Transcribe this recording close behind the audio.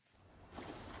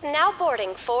Now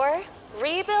boarding for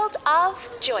Rebuild of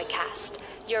Joycast,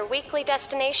 your weekly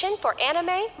destination for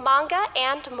anime, manga,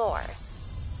 and more.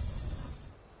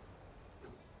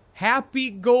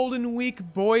 Happy Golden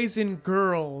Week, boys and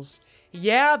girls.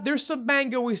 Yeah, there's some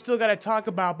manga we still gotta talk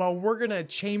about, but we're gonna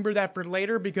chamber that for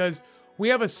later because we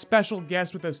have a special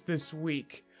guest with us this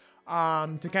week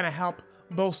to kind of help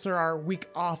bolster our week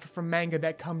off from manga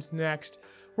that comes next.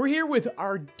 We're here with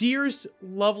our dearest,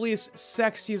 loveliest,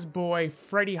 sexiest boy,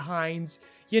 Freddie Heinz.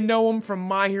 You know him from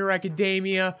My Hero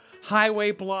Academia,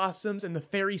 Highway Blossoms, and the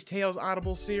Fairy's Tales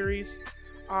Audible series.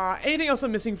 Anything else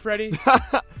I'm missing, Freddie?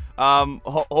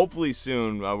 Hopefully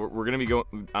soon. We're gonna be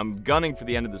going. I'm gunning for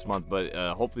the end of this month, but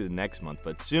hopefully the next month.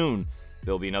 But soon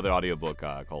there'll be another audiobook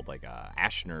called like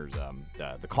Ashner's,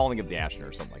 the Calling of the Ashner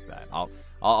or something like that.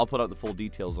 I'll put out the full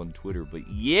details on Twitter. But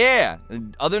yeah,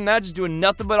 other than that, just doing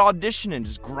nothing but auditioning,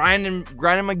 just grinding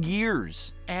my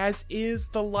gears. As is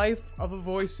the life of a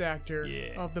voice actor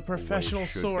of the professional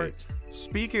sort.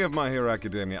 Speaking of My Hero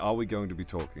Academia, are we going to be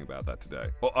talking about that today?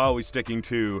 Or are we sticking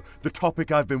to the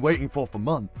topic I've been waiting for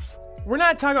months? We're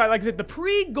not talking about, like I said, the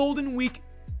pre-Golden Week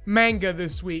manga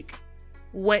this week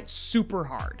went super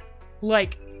hard.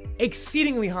 Like,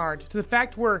 exceedingly hard, to the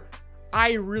fact where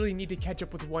I really need to catch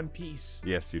up with One Piece.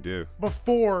 Yes, you do.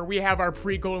 Before we have our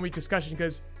pre-Golden Week discussion,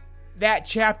 because that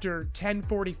chapter,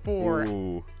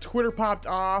 1044, Twitter popped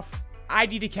off. I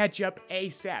need to catch up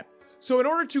ASAP. So in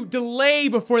order to delay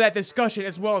before that discussion,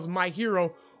 as well as My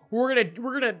Hero, we're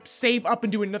gonna save up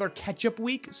and do another catch-up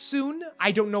week soon.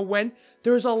 I don't know when.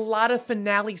 There's a lot of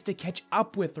finales to catch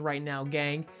up with right now,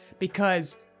 gang,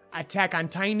 because Attack on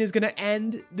Titan is gonna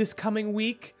end this coming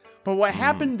week. But what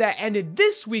happened that ended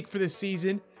this week for this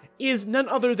season is none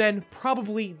other than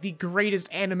probably the greatest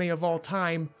anime of all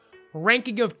time,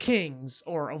 Ranking of Kings,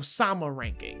 or Osama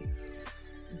Ranking.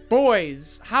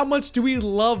 Boys, how much do we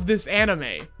love this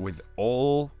anime? With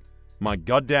all my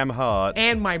goddamn heart.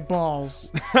 And my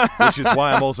balls. Which is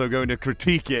why I'm also going to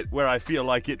critique it where I feel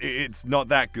like it's not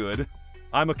that good.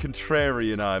 I'm a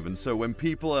contrarian, Ivan, so when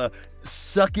people are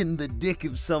sucking the dick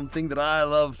of something that I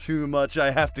love too much,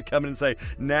 I have to come in and say,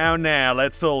 now,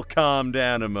 let's all calm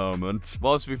down a moment.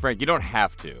 Well, let's be frank, you don't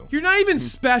have to. You're not even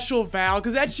special, Val,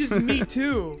 because that's just me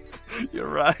too. You're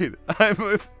right. I'm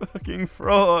a fucking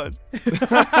fraud.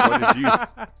 What did you...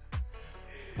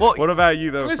 Well, what about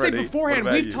you, though, Freddie? Say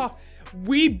beforehand,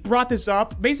 we brought this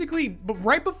up. Basically,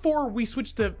 right before we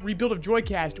switched to Rebuild of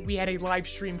Joycast, we had a live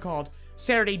stream called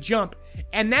Saturday Jump,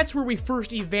 and that's where we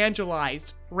first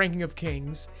evangelized Ranking of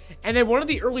Kings. And then one of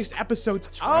the earliest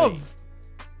episodes of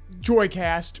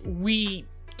Joycast, we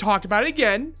talked about it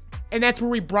again, and that's where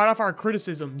we brought off our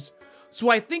criticisms. So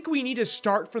I think we need to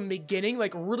start from the beginning,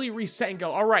 like really reset and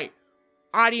go, all right,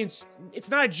 audience, it's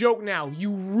not a joke now.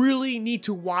 You really need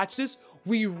to watch this.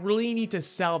 We really need to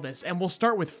sell this. And we'll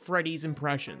start with Freddie's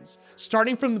impressions.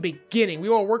 Starting from the beginning. We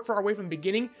will work our way from the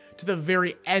beginning to the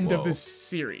very end of this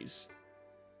series.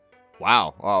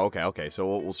 Wow. Oh, okay.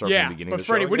 So we'll start from the beginning of the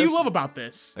show. Freddie, what do you love about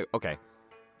this? Okay.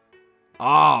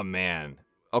 Oh, man.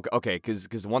 Okay, because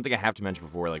the one thing I have to mention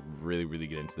before I really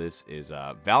get into this is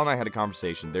Val and I had a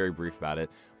conversation, very brief about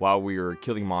it, while we were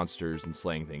killing monsters and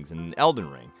slaying things in Elden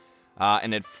Ring.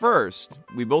 And at first,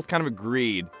 we both kind of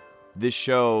agreed this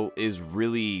show is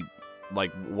really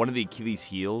like one of the Achilles'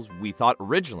 heels we thought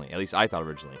originally, at least I thought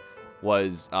originally,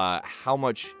 was how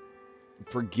much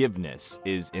forgiveness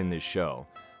is in this show.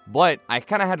 But I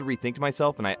kind of had to rethink to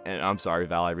myself, and I'm sorry,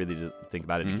 Val, I really did think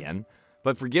about it again.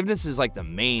 But forgiveness is like the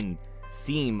main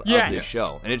theme of this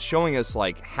show, and it's showing us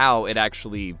like how it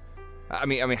actually, I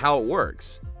mean how it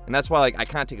works, and that's why like I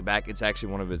kind of take it back. It's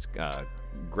actually one of its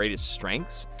greatest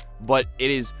strengths. But it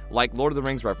is like Lord of the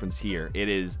Rings reference here.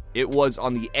 It was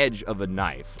on the edge of a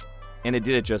knife, and it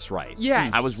did it just right.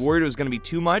 Yes. I was worried it was going to be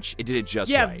too much. It did it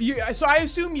just right. Yeah, so I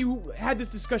assume you had this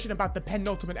discussion about the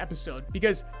penultimate episode,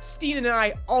 because Stina and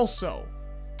I also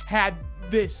had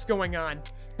this going on.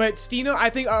 But Stina,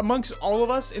 I think amongst all of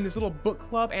us in this little book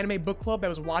club, anime book club that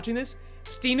was watching this,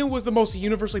 Stina was the most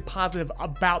universally positive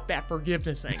about that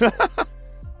forgiveness thing.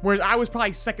 Whereas I was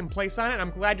probably second place on it, and I'm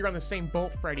glad you're on the same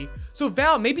boat, Freddie. So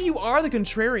Val, maybe you are the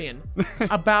contrarian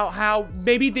about how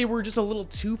maybe they were just a little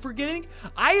too forgiving.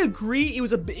 I agree, it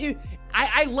was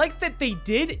I like that they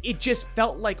did, it just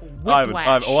felt like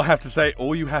whiplash.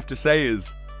 All you have to say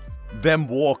is, them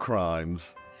war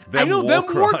crimes, I know them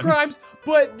war crimes,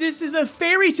 but this is a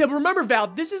fairy tale. Remember, Val,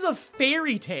 this is a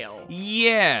fairy tale.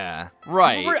 Yeah,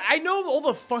 right. Remember, I know all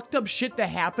the fucked up shit that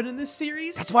happened in this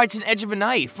series. That's why it's an edge of a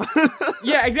knife.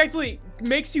 Yeah, exactly.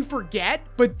 Makes you forget,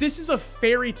 but this is a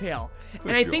fairy tale.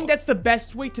 And I think that's the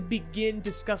best way to begin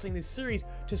discussing this series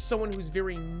to someone who's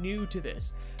very new to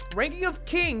this. Ranking of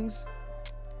Kings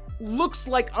looks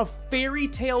like a fairy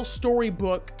tale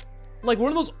storybook, like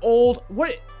one of those old,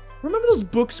 remember those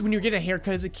books when you were getting a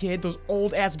haircut as a kid, those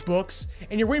old ass books,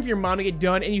 and you're waiting for your mom to get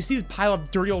done, and you see this pile of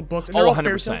dirty old books, and they're all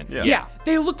 100%. Yeah,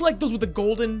 they look like those with the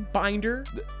golden binder.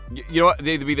 You know what?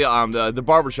 They'd be the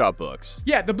barbershop books.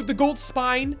 Yeah, the gold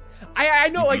spine. I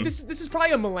know, like this is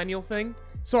probably a millennial thing,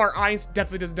 so our audience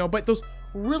definitely doesn't know, but those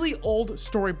really old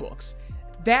storybooks,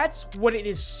 that's what it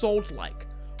is sold like.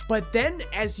 But then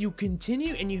as you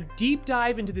continue and you deep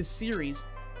dive into this series,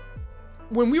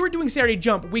 when we were doing Saturday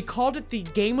Jump, we called it the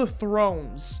Game of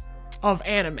Thrones of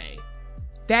anime.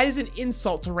 That is an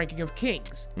insult to Ranking of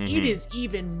Kings. It is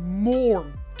even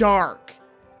more dark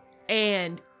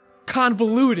and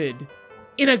convoluted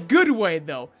in a good way,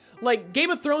 though. Like, Game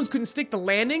of Thrones couldn't stick the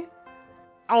landing.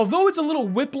 Although it's a little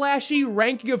whiplashy,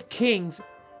 Ranking of Kings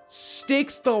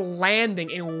sticks the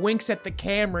landing and winks at the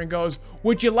camera and goes,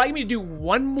 would you like me to do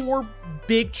one more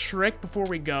big trick before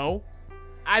we go?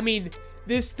 I mean,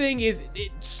 this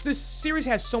series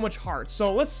has so much heart.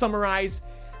 So let's summarize.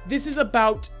 This is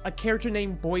about a character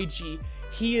named Boiji.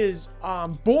 He is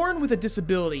born with a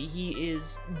disability. He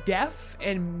is deaf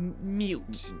and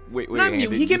mute. Wait, not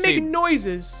mute. He can make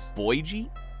noises. Boiji?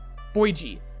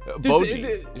 Boiji. Boji.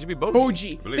 It should be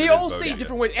Boji. Boji. They all say it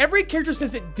different ways. Every character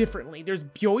says it differently. There's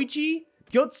Byoji,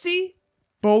 Byotsi,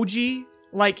 Boji.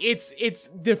 Like it's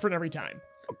different every time.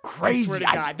 Crazy. I swear to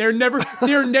God, they're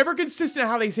never consistent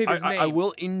how they say this name. I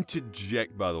will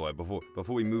interject, by the way,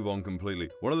 before we move on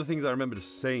completely. One of the things I remember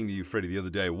saying to you, Freddie, the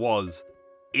other day was,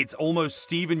 it's almost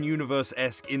Steven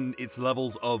Universe-esque in its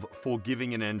levels of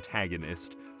forgiving an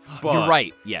antagonist. But you're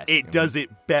right. Yes, it does it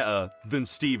better than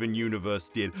Steven Universe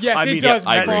did. Yes, it does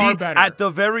far better. At the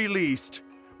very least,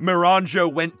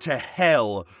 Miranjo went to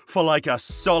hell for like a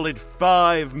solid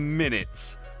 5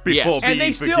 minutes before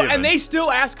being forgiven. And they still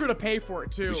ask her to pay for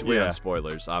it too. We should wait on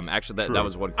spoilers. Actually, that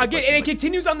was one. Again, and it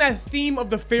continues on that theme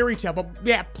of the fairy tale. But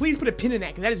yeah, please put a pin in that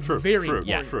because that is very important.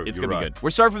 Yeah, it's gonna be good.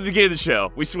 We're starting from the beginning of the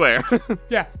show. We swear.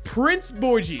 Yeah, Prince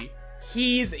Boji.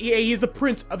 He is the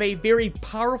prince of a very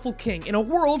powerful king in a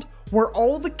world where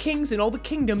all the kings and all the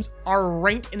kingdoms are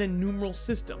ranked in a numeral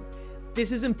system.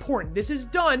 This is important. This is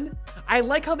done. I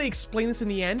like how they explain this in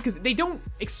the end because they don't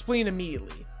explain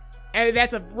immediately. And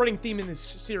that's a running theme in this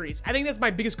series. I think that's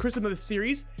my biggest criticism of the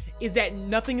series is that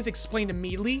nothing is explained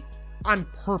immediately on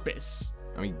purpose.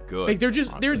 I mean, good. Like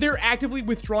they're actively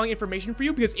withdrawing information for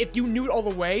you because if you knew it all the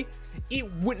way, it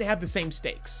wouldn't have the same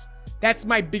stakes. That's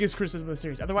my biggest criticism of the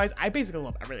series. Otherwise, I basically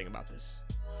love everything about this.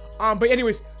 But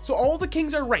anyways, so all the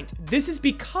kings are ranked. This is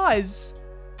because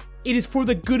it is for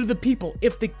the good of the people.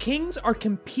 If the kings are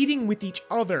competing with each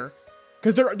other,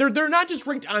 because they're not just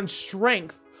ranked on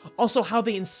strength, also how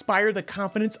they inspire the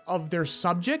confidence of their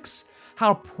subjects,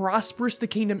 how prosperous the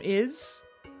kingdom is.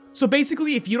 So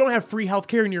basically, if you don't have free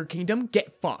healthcare in your kingdom,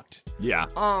 get fucked. Yeah.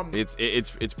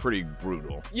 It's pretty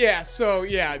brutal. Yeah. So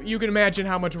yeah, you can imagine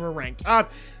how much we're ranked.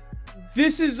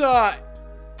 This is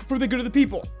for the good of the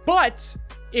people, but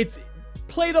it's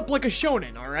played up like a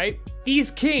shonen. All right.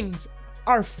 These kings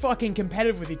are fucking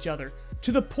competitive with each other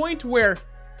to the point where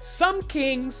some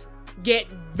kings get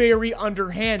very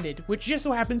underhanded, which just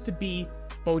so happens to be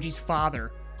Boji's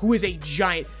father, who is a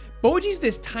giant. Boji's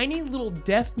this tiny little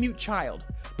deaf-mute child,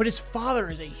 but his father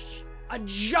is a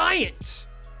giant,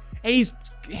 and he's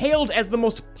hailed as the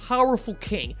most powerful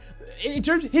king. In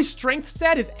terms, his strength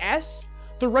stat is S.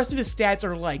 The rest of his stats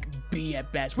are like B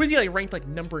at best. What is he like ranked like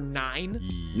number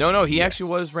 9? No, he actually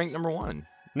was ranked number 1.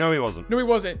 No, he wasn't. No, he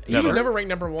wasn't. He was never ranked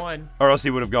number 1. Or else he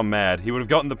would have gone mad. He would have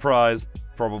gotten the prize,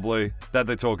 probably, that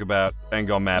they talk about, and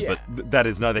gone mad. Yeah. But that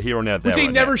is neither here or there. Which they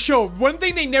never show. One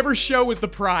thing they never show is the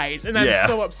prize, and I'm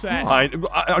so upset.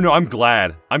 No, I'm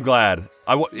glad. You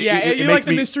like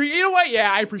the mystery. You know what?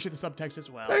 Yeah, I appreciate the subtext as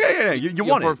well. Yeah. You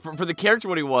want it. For the character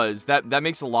what he was, that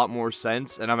makes a lot more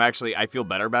sense, and I feel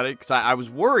better about it, because I was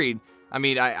worried. I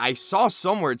mean, I saw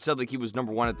somewhere it said like he was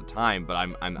number 1 at the time, but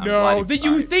I'm glad that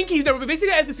you think he's number. But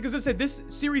basically, as this, because I said, this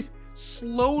series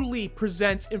slowly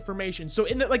presents information. So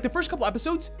in the first couple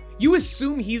episodes, you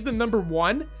assume he's the number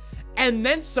 1, and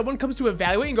then someone comes to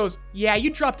evaluate and goes, "Yeah, you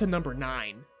dropped to number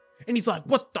 9," and he's like,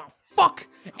 "What the fuck?"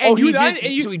 And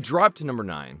so he dropped to number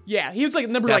 9. Yeah, he was like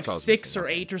number 6 or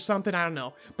 8 or something. I don't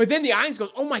know. But then the audience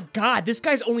goes, "Oh my god, this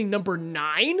guy's only number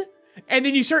 9." And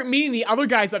then you start meeting the other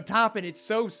guys up top, and it's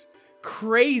so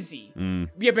crazy.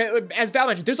 Yeah, but as Val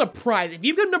mentioned, there's a prize. If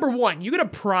you get number 1, you get a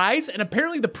prize, and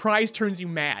apparently the prize turns you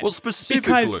mad. Well,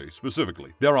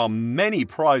 specifically, there are many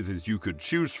prizes you could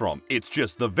choose from. It's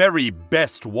just the very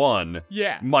best one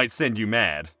might send you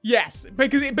mad. Yes,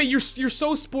 but you're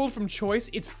so spoiled from choice,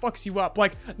 it fucks you up.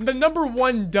 Like, the number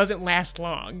 1 doesn't last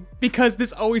long, because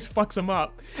this always fucks him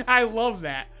up. I love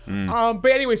that.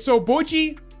 But anyway, so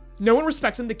Boji, no one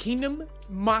respects him. The kingdom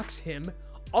mocks him.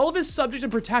 All of his subjects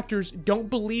and protectors don't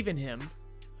believe in him.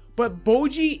 But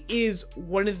Boji is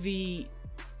one of the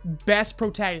best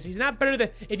protagonists. He's not better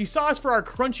than... If you saw us for our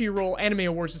Crunchyroll Anime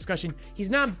Awards discussion, he's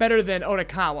not better than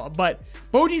Otakawa. But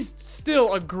Boji's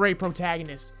still a great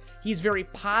protagonist. He's very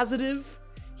positive.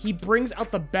 He brings out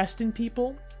the best in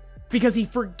people because he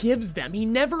forgives them. He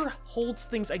never holds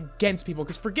things against people,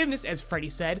 because forgiveness, as Freddie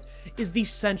said, is the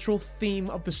central theme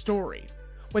of the story,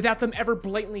 without them ever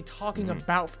blatantly talking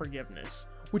about forgiveness,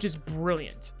 which is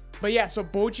brilliant. But yeah, so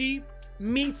Boji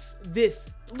meets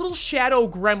this little shadow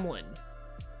gremlin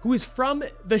who is from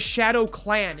the Shadow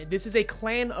Clan. This is a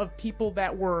clan of people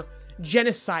that were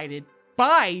genocided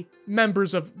by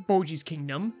members of Boji's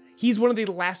kingdom. He's one of the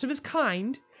last of his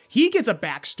kind. He gets a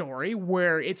backstory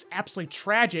where it's absolutely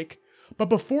tragic. But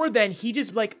before then, he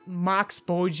just, mocks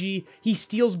Boji. He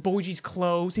steals Boji's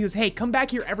clothes. He goes, hey, come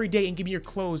back here every day and give me your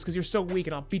clothes because you're so weak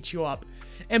and I'll beat you up.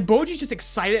 And Boji's just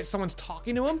excited that someone's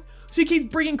talking to him. So he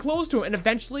keeps bringing clothes to him. And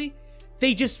eventually,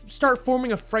 they just start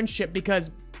forming a friendship because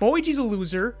Boji's a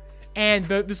loser. And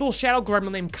this little shadow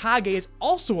gremlin named Kage is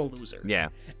also a loser. Yeah.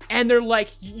 And they're like,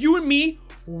 you and me,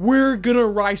 we're gonna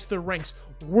rise to the ranks.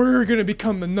 We're gonna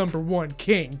become the number 1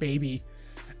 king, baby.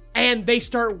 And they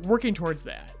start working towards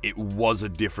that. It was a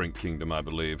different kingdom, I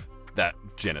believe, that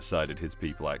genocided his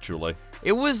people, actually.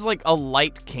 It was like a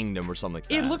light kingdom or something like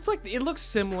that. It looked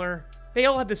similar. They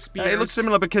all had the spears. It looked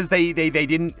similar because they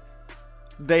didn't...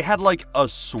 They had, a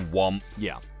swamp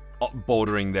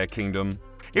bordering their kingdom.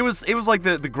 It was like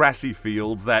the grassy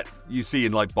fields that you see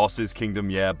in Boss's kingdom,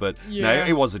 but no,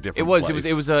 it was a different place.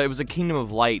 It was a kingdom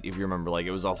of light, if you remember.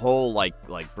 It was a whole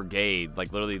brigade,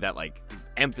 literally that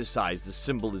emphasized the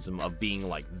symbolism of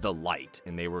being the light,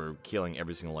 and they were killing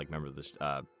every single member of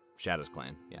the Shadows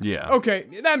clan. Yeah. Okay,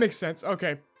 that makes sense.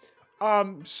 Okay.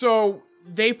 So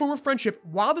they form a friendship.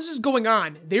 While this is going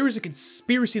on, there is a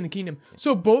conspiracy in the kingdom.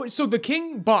 So the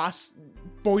king boss,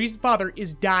 Boji's father,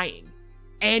 is dying.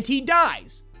 And he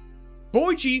dies.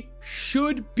 Boji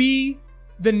should be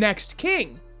the next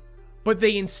king, but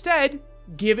they instead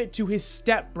give it to his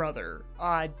stepbrother,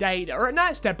 Daida, or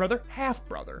not stepbrother,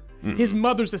 half-brother. His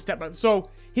mother's the stepbrother. So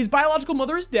his biological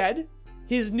mother is dead.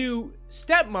 His new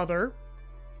stepmother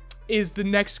is the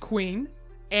next queen,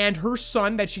 and her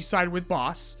son that she sided with,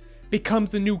 Boss,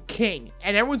 becomes the new king.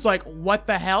 And everyone's like, what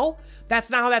the hell? That's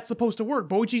not how that's supposed to work.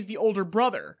 Boji's the older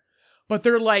brother. But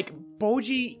they're like,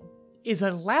 Boji is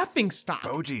a laughingstock.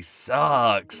 Boji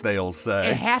sucks, they all say.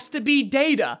 It has to be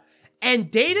Daida.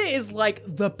 And Daida is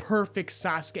the perfect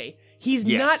Sasuke. He's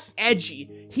not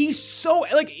edgy. He's so,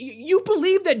 you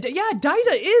believe that,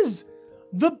 Daida is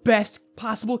the best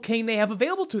possible king they have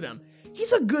available to them.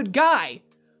 He's a good guy,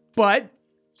 but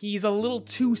he's a little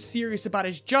too serious about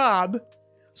his job,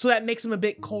 so that makes him a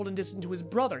bit cold and distant to his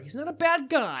brother. He's not a bad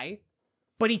guy,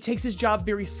 but he takes his job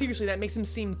very seriously. That makes him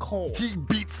seem cold. He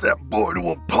beats that boy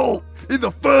to a pulp in the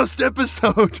first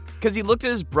episode. Because he looked at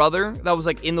his brother that was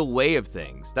in the way of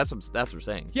things. That's what we're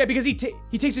saying. Yeah, because he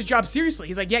takes his job seriously.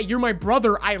 He's like, yeah, you're my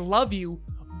brother. I love you.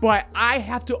 But I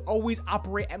have to always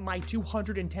operate at my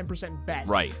 210% best.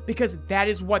 Right. Because that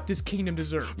is what this kingdom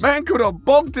deserves. Man could have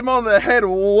bonked him on the head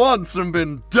once and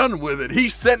been done with it. He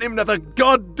sent him to the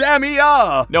goddamn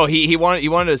ER. No, he wanted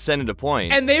to send it a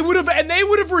point. And they would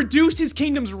have reduced his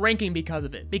kingdom's ranking because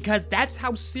of it. Because that's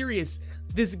how serious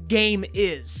this game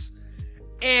is.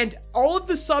 And all of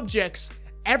the subjects,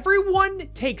 everyone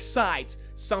takes sides.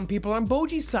 Some people are on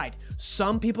Boji's side.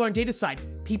 Some people are on Data's side.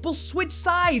 People switch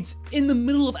sides in the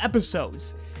middle of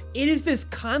episodes. It is this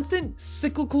constant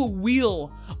cyclical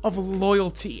wheel of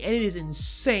loyalty, and it is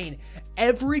insane.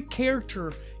 Every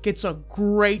character gets a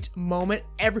great moment.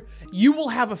 You will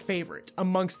have a favorite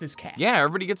amongst this cast. Yeah,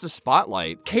 everybody gets a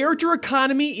spotlight. Character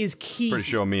economy is key. Pretty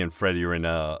sure me and Freddie are in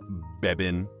a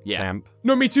Bebin camp.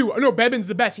 No, me too. No, Bebin's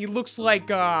the best. He looks like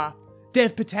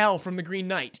Dev Patel from The Green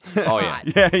Knight. He's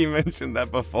hot. Yeah, you mentioned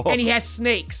that before. And he has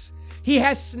snakes. He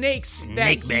has snakes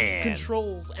Snake that Man. he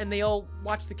controls, and they all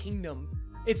watch the kingdom.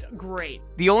 It's great.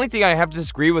 The only thing I have to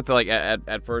disagree with,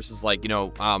 at first, is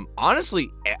honestly,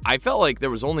 I felt like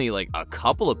there was only a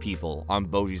couple of people on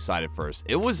Boji's side at first.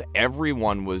 It was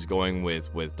everyone was going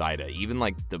with Daida, even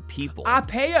the people.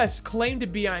 Apeas claimed to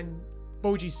be on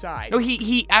Boji's side. No,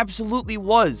 he absolutely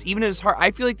was. Even his heart.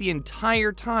 I feel like the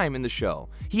entire time in the show,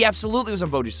 he absolutely was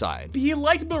on Boji's side. He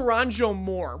liked Miranjo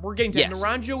more. We're getting to that. Yes.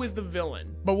 Miranjo is the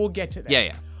villain, but we'll get to that.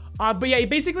 Yeah. But yeah, he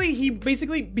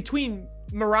basically between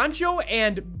Miranjo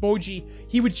and Boji,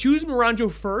 he would choose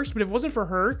Miranjo first, but if it wasn't for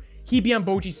her, he'd be on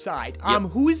Boji's side.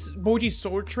 Who is Boji's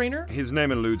sword trainer? His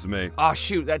name eludes me. Oh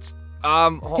shoot, that's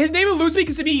His name eludes me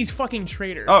because to me he's fucking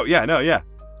traitor. Oh, yeah, no, yeah.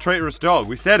 Traitorous dog,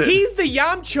 we said it. He's the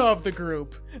Yamcha of the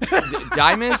group.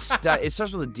 Dimus. It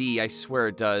starts with a D. I swear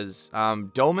it does.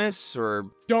 Domus or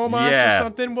Domas Yeah. or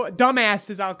something.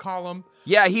 Dumbasses, I'll call him.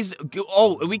 yeah, he's.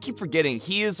 Oh, we keep forgetting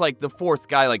he is like the fourth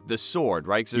guy, like the sword,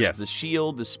 right? Because there's Yes. the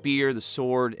shield, the spear, the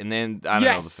sword, and then I don't know,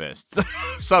 the Yes. fists.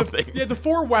 Something. Yeah, the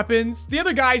 4 weapons. The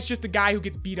other guy's just the guy who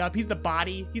gets beat up. He's the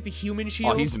body. He's the human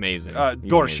shield. Oh, he's amazing.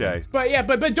 He's Dorshe. amazing. But yeah,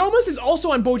 but Domus is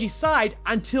also on Boji's side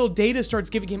until Data starts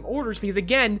giving him orders because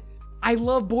again, I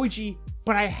love Boji,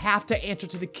 but I have to answer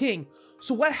to the king.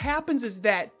 So what happens is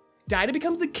that Data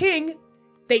becomes the king.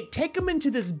 They take him into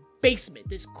this basement,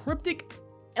 this cryptic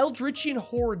Eldritchian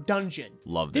horror dungeon.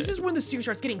 Loved This it. is when the series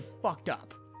starts getting fucked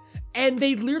up. And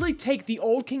they literally take the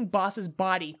old King Boss's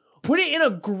body, put it in a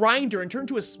grinder and turn it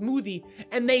into a smoothie,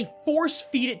 and they force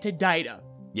feed it to Data.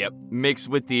 Yep, mixed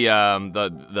with the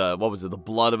what was it? The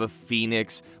blood of a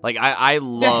phoenix. Like I The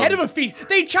love head of a phoenix.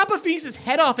 They chop a phoenix's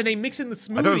head off and they mix it in the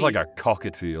smoothie. I thought it was like a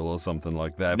cockatiel or something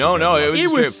like that. No, it was It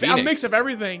just was straight a phoenix. mix of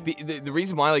everything. The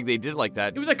reason why like they did it like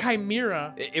that. It was a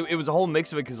chimera. It was a whole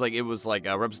mix of it because like it was like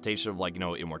a representation of like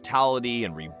immortality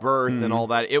and rebirth and all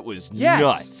that. It was Yes.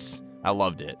 nuts. I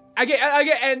loved it. I get,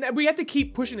 and we have to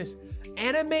keep pushing this.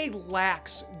 Anime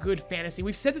lacks good fantasy.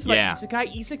 We've said this about Yeah.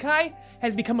 isekai. Isekai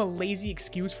has become a lazy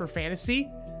excuse for fantasy.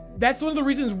 That's one of the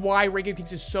reasons why Reign of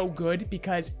Kings is so good,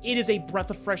 because it is a breath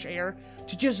of fresh air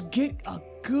to just get a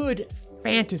good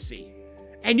fantasy.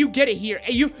 And you get it here.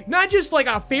 And you not just like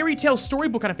a fairy tale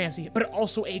storybook kind of fantasy, but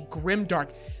also a grimdark.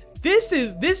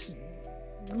 This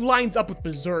lines up with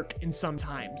Berserk in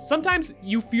sometimes. Sometimes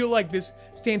you feel like this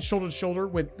stands shoulder to shoulder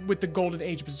with the Golden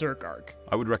Age Berserk arc.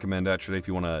 I would recommend, actually, if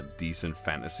you want a decent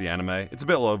fantasy anime. It's a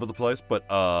bit all over the place, but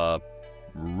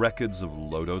Records of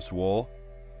Lodoss War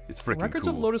is freaking Records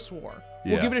cool. of Lodoss War.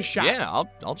 Yeah. We'll give it a shot. Yeah,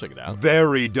 I'll check it out.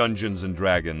 Very Dungeons and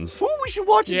Dragons. Ooh, we should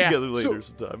watch it Yeah, together so- later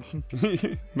sometime.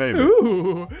 Maybe.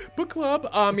 Ooh, book club.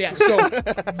 Yeah.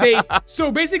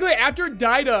 So basically, after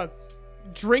Dida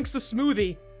drinks the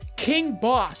smoothie, King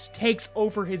Boss takes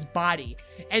over his body,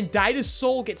 and Dida's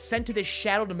soul gets sent to this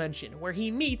shadow dimension where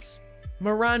he meets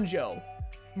Miranjo.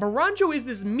 Miranjo is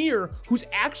this mirror who's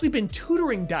actually been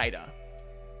tutoring Dida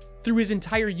through his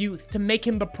entire youth to make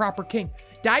him the proper king.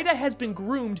 Dida has been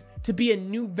groomed to be a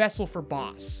new vessel for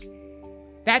Boss.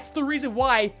 That's the reason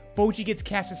why Boji gets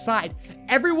cast aside.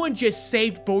 Everyone just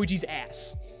saved Boji's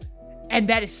ass. And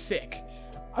that is sick.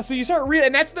 So you start reading,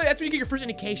 and that's when you get your first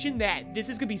indication that this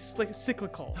is gonna be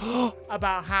cyclical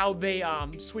about how they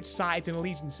switch sides and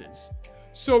allegiances.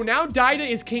 So now Dida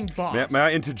is King Boss. May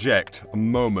I interject a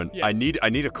moment? Yes. I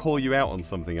need to call you out on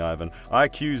something, Ivan. I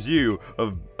accuse you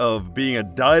of being a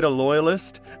Dida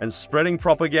loyalist and spreading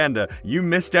propaganda. You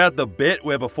missed out the bit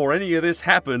where before any of this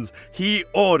happens, he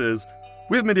orders,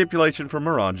 with manipulation from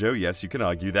Miranjo, yes, you can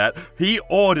argue that, he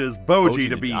orders Boji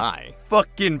to be die.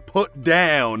 fucking put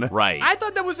down. Right. I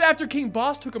thought that was after King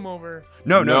Boss took him over.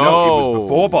 No, it No. was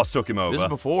before Boss took him over. This is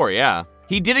before, yeah.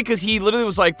 He did it because he literally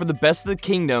was like, for the best of the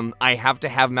kingdom, I have to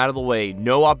have him out of the way.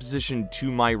 No opposition to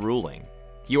my ruling.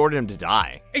 He ordered him to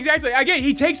die. Exactly. Again,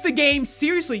 he takes the game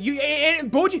seriously.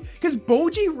 And Boji, because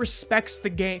Boji respects the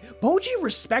game. Boji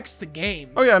respects the game.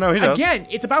 Oh yeah, no, he does. Again,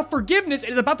 it's about forgiveness, and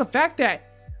it's about the fact that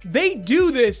they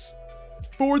do this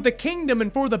for the kingdom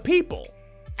and for the people.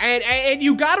 And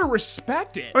you gotta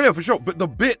respect it. Oh yeah, for sure. But the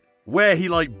bit where he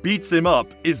like beats him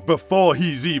up is before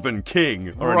he's even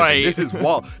king. Or Right. anything. This is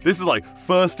what this is like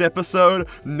first episode.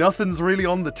 Nothing's really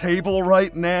on the table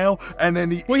right now, and then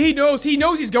the Well, he knows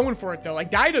he's going for it though.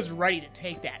 Like Dida's ready to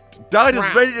take that. Dida's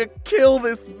crown. ready to kill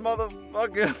this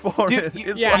motherfucker for Dude, it.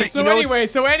 It's Yeah. like, So you know,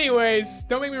 anyways,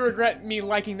 don't make me regret me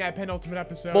liking that penultimate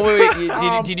episode. Well,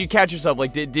 wait. Did you catch yourself?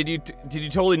 Like, did you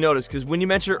totally notice? Because when you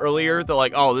mentioned earlier, they're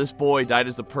like, oh, this boy died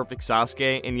as the perfect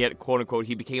Sasuke, and yet, quote unquote,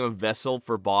 he became a vessel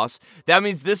for Boss. That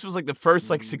means this was like the first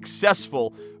like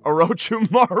successful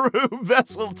Orochimaru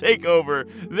vessel takeover.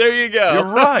 There you go. You're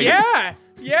right.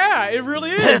 Yeah, it really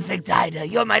is. Ida,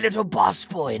 you're my little boss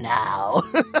boy now.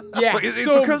 Yeah. But it's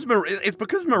so because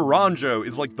Miranjo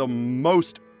is like the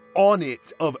most on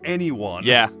it of anyone.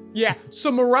 yeah.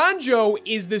 So Miranjo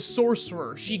is this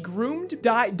sorcerer. She groomed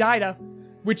Dida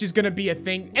which is going to be a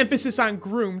thing. Emphasis on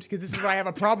groomed, because this is what I have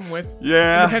a problem with.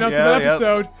 Yeah, in the penultimate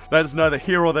episode. That's neither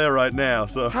here or there right now,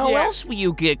 so... How else will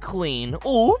you get clean?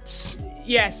 Oops.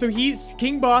 Yeah, so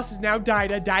King Boss is now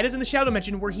Daida. Daida's in the Shadow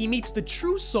Dimension where he meets the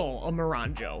true soul of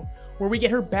Miranjo, where we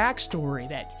get her backstory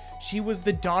that she was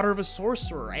the daughter of a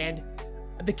sorcerer, and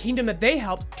the kingdom that they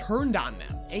helped turned on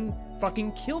them and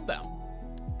fucking killed them.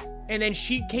 And then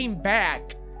she came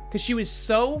back because she was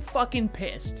so fucking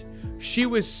pissed. She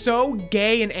was so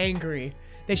gay and angry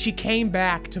that she came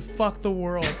back to fuck the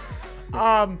world.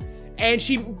 And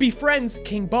she befriends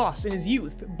King Boss in his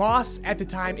youth. Boss, at the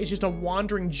time, is just a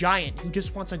wandering giant who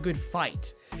just wants a good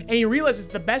fight. And he realizes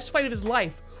the best fight of his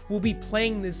life will be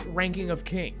playing this ranking of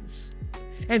kings.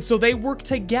 And so they work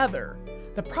together.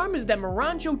 The problem is that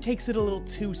Miranjo takes it a little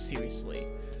too seriously.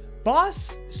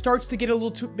 Boss starts to get a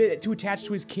little too attached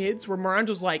to his kids, where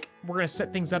Miranjo's like, we're going to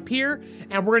set things up here,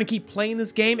 and we're going to keep playing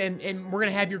this game, and we're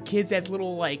going to have your kids as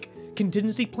little, like,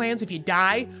 contingency plans if you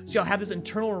die, so you'll have this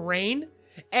internal reign.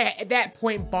 At that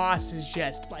point, Boss is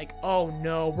just like, oh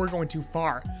no, we're going too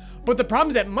far. But the problem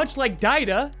is that, much like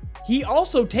Daida, he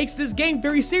also takes this game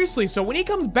very seriously, so when he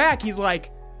comes back, he's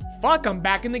like, fuck, I'm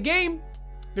back in the game.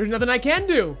 There's nothing I can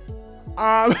do.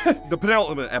 The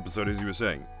penultimate episode, as you were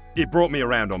saying, it brought me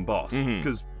around on Boss.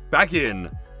 Because back in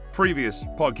previous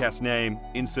podcast name,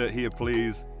 insert here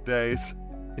please, days,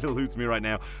 it eludes me right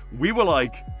now, we were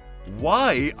like,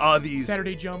 why are these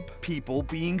Saturday Jump people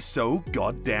being so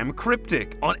goddamn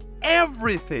cryptic on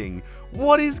everything?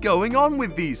 What is going on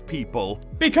with these people?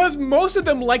 Because most of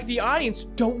them, like the audience,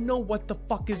 don't know what the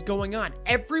fuck is going on.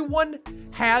 Everyone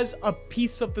has a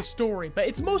piece of the story, but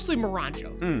it's mostly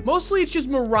Miranjo. Mostly it's just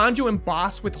Miranjo and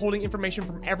Boss withholding information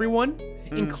from everyone,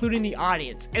 including the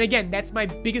audience. And again, that's my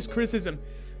biggest criticism,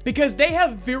 because they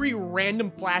have very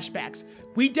random flashbacks.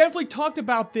 We definitely talked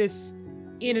about this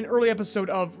in an early episode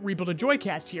of Rebuild a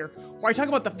Joycast here, where I talk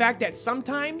about the fact that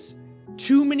sometimes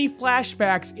too many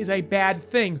flashbacks is a bad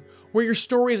thing, where your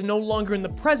story is no longer in the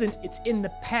present, it's in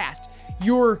the past.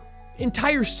 Your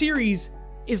entire series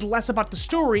is less about the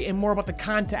story and more about the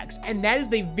context, and that is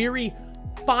the very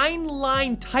fine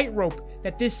line tightrope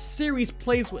that this series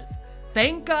plays with.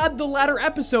 Thank God the latter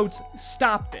episodes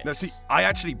stopped this. Now see, I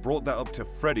actually brought that up to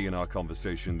Freddie in our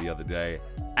conversation the other day,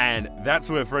 and that's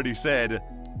where Freddie said,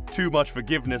 too much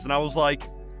forgiveness, and I was like,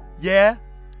 yeah,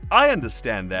 I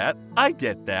understand that. I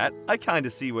get that. I kind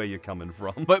of see where you're coming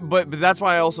from. But that's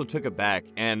why I also took it back.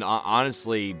 And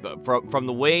honestly, from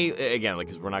the way, again, like,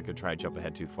 because we're not going to try to jump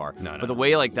ahead too far. No. But the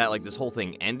way, like, that, like, this whole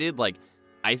thing ended, like,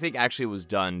 I think actually it was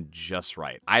done just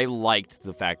right. I liked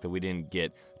the fact that we didn't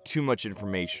get too much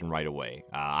information right away.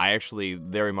 I actually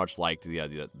very much liked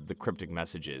the cryptic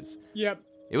messages. Yep.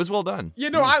 It was well done. Yeah,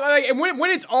 no, and when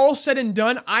it's all said and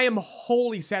done, I am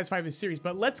wholly satisfied with the series.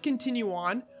 But let's continue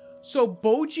on. So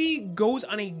Boji goes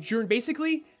on a journey.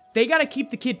 Basically, they gotta keep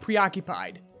the kid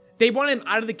preoccupied. They want him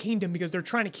out of the kingdom because they're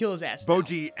trying to kill his ass.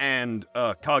 Boji and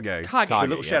Kage, the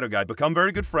little shadow guy, become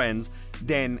very good friends.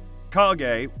 Then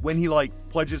Kage, when he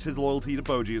pledges his loyalty to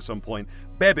Boji at some point,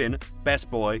 Bebin, best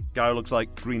boy, guy who looks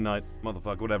like Green Knight,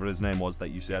 motherfucker, whatever his name was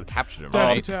that you said, captured him,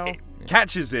 right?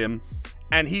 Catches him,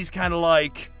 and he's kind of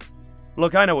like,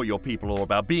 look, I know what your people are all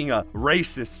about, being a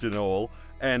racist and all.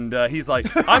 And he's like,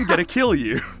 I'm gonna kill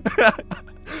you.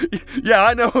 Yeah,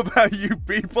 I know about you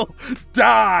people.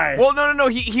 Die! Well, no.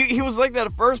 He was like that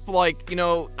at first, but like, you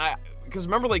know, because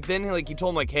remember, like, then he told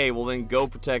him, like, hey, well, then go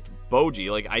protect Boji.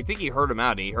 Like, I think he heard him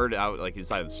out, and he heard out, like, his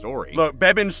side of the story. Look,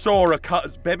 Bebin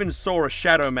saw a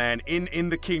shadow man in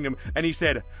the kingdom, and he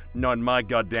said, not in my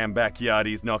goddamn backyard,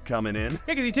 he's not coming in.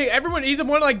 Yeah, because he's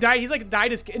one like Daida's, he's like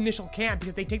Daida's initial camp,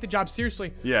 because they take the job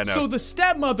seriously. Yeah, no. So the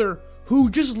stepmother, who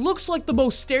just looks like the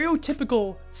most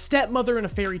stereotypical stepmother in a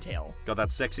fairy tale. Got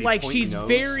that sexy like, pointy she's nose.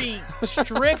 very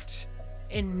strict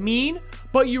and mean,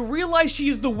 but you realize she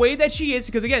is the way that she is,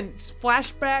 because again,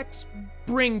 flashbacks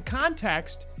bring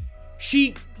context.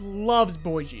 She loves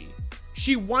Boji.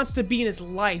 She wants to be in his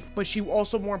life, but she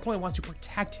also, more importantly, wants to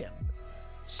protect him.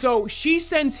 So she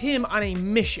sends him on a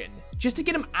mission, just to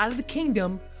get him out of the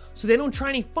kingdom, so they don't try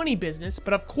any funny business,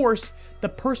 but of course, the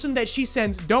person that she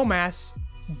sends, dumbass,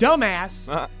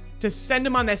 to send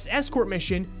him on this escort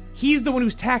mission, he's the one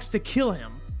who's tasked to kill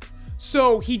him.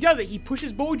 So he does it. He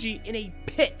pushes Boji in a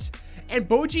pit, and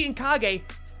Boji and Kage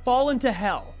fall into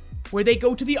hell, where they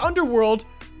go to the underworld,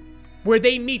 where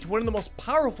they meet one of the most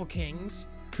powerful kings,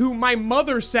 who my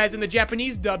mother says in the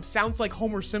Japanese dub sounds like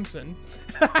Homer Simpson.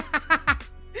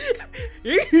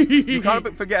 You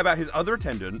can't forget about his other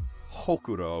attendant,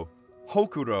 Hokuro.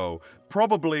 Hokuro,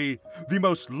 probably the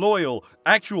most loyal,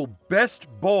 actual best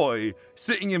boy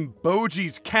sitting in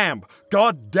Boji's camp.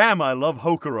 God damn, I love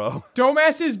Hokuro.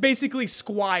 Domas is basically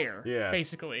Squire. Yeah.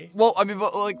 Basically. Well, I mean,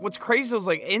 but like, what's crazy is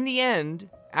like in the end,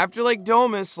 after like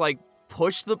Domus like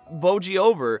pushed the Boji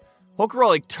over, Hokuro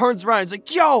like turns around and is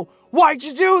like, "Yo, why'd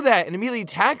you do that?" and immediately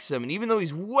attacks him. And even though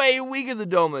he's way weaker than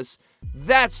Domus,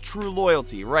 that's true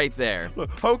loyalty right there.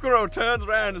 Look, Hokuro turns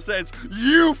around and says,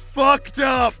 "You fucked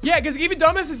up." Yeah, because even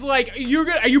Domas is like, are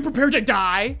you prepared to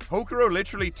die? Hokuro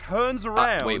literally turns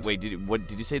around. Wait, did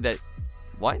you say that?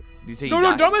 What? Did you say No,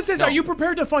 you died? Domas says, No. "Are you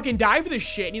prepared to fucking die for this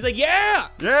shit?" And he's like, "Yeah."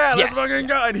 Yeah, let's Yes. fucking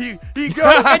go. And he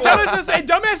goes. And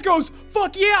Dumbass goes,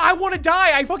 "Fuck yeah, I want to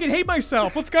die. I fucking hate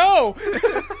myself. Let's go."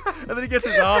 And then he gets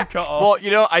his arm cut off. Well, you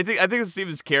know, I think it's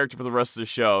Steven's character for the rest of the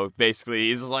show. Basically,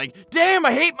 he's just like, "Damn,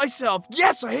 I hate myself.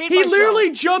 Yes, I hate He myself." literally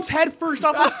jumps headfirst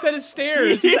off a set of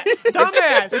stairs. He's like,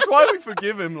 dumbass. That's why we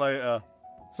forgive him later.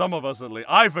 Some of us at least.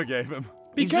 I forgave him.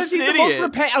 Because just he's an the most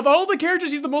idiot. of all the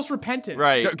characters, he's the most repentant.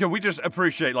 Right. Can we just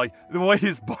appreciate, like, the way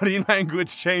his body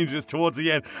language changes towards the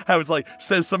end? How it's like,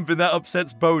 says something that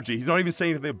upsets Boji. He's not even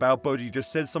saying anything about Boji, he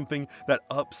just says something that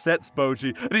upsets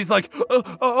Boji. And he's like,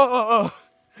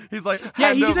 He's like, Yeah,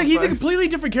 hand he's over a face. completely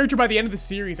different character by the end of the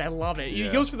series. I love it. He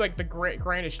Yeah. goes for like the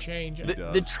grandest change.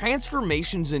 The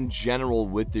transformations in general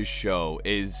with this show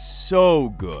is so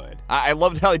good. I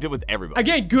loved how they did with everybody.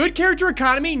 Again, good character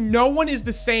economy. No one is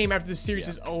the same after the series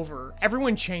is over.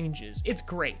 Everyone changes. It's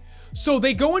great. So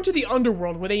they go into the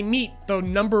underworld where they meet the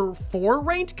number 4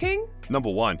 ranked king. Number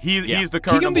 1. He's the King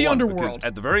current of number the 1 underworld. because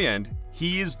at the very end,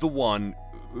 he is the one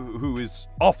who is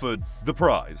offered the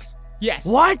prize. Yes.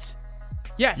 What?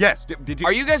 Yes. Yes. Did you?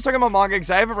 Are you guys talking about manga?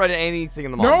 Because I haven't read anything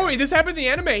in the manga. No, this happened in the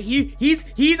anime.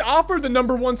 He's offered the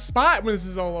number 1 spot when this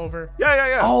is all over.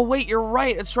 Yeah. Oh wait, you're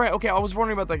right. That's right. Okay, I was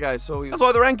wondering about that guy. So That's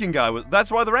why the ranking guy was.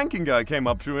 That's why the ranking guy came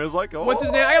up to me. and was like, "Oh, What's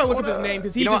his name? I gotta look up his name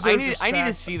because he you know, what? deserves I need to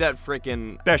respect. see that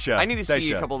freaking Desha. I need to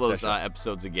see Desha. a couple of those Desha.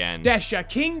 episodes again. Desha,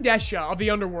 King Desha of the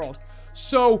underworld.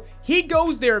 So he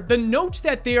goes there. The note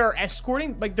that they are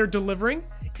escorting, like they're delivering,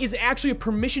 is actually a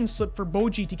permission slip for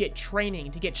Boji to get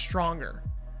training, to get stronger.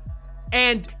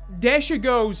 And Desha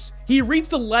goes, he reads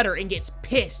the letter and gets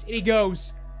pissed. And he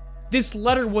goes, "This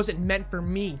letter wasn't meant for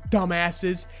me,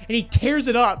 dumbasses." And he tears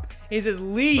it up and he says,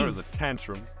 "Leave." That was a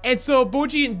tantrum. And so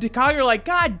Boji and Takagi are like,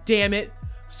 "God damn it."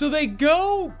 So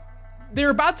they're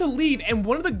about to leave, and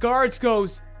one of the guards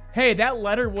goes, "Hey, that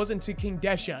letter wasn't to King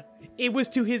Desha. It was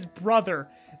to his brother,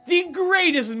 the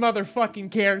greatest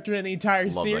motherfucking character in the entire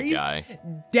Love series, that guy.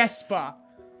 Despa."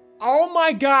 Oh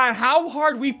my god, how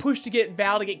hard we pushed to get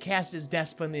Val to get cast as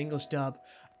Despa in the English dub.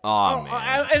 Oh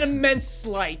man. An immense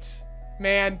slight,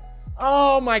 man.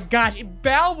 Oh my gosh,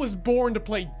 Val was born to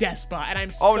play Despa, and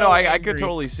I'm so Oh no, I angry. could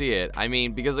totally see it. I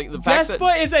mean, because like the fact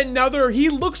Despa is another. He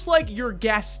looks like your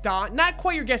Gaston. Not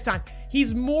quite your Gaston.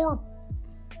 He's more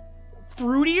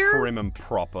fruitier, Prim and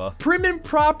proper. prim and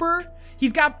proper.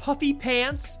 He's got puffy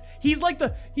pants. He's like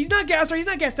he's not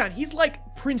Gaston. He's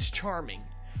like Prince Charming.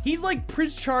 He's like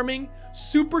Prince Charming,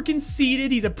 super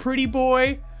conceited. He's a pretty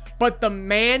boy, but the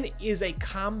man is a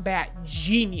combat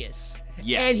genius.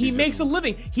 Yes, and he he's makes a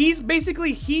living. He's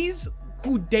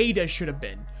who Data should have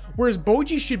been. Whereas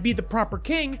Boji should be the proper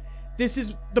king. This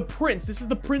is the prince. This is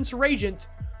the prince regent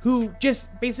who just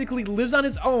basically lives on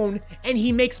his own, and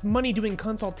he makes money doing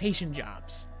consultation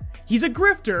jobs. He's a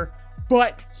grifter,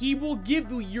 but he will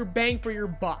give you your bang for your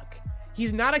buck.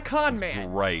 He's not a con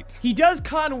man. Great. He does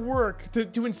con work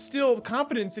to instill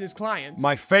confidence in his clients.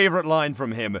 My favorite line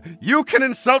from him: "You can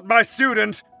insult my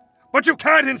student, but you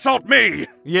can't insult me."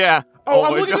 Yeah. Oh,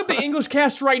 I'm my looking God. at the English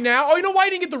cast right now. Oh, you know why I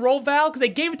didn't get the role, Val? Because they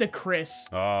gave it to Chris.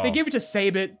 Oh. They gave it to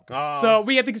Sabit. Oh. So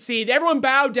we have to concede. Everyone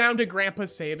bowed down to Grandpa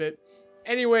Sabit.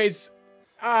 Anyways,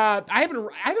 I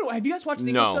haven't. Have you guys watched the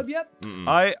English No. dub yet?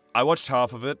 I watched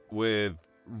half of it with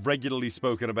regularly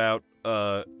spoken about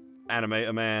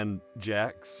animator man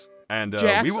Jax, and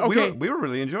Jax? Okay. we were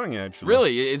really enjoying it actually.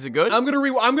 Really? Is it good? I'm gonna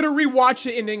rewatch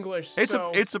it in English.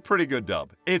 It's a pretty good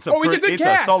dub. It's a it's a good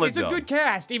cast. a solid It's a dub. good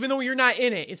cast, even though you're not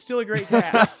in it. It's still a great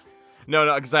cast.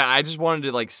 No, because I just wanted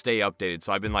to like stay updated,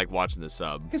 so I've been like watching the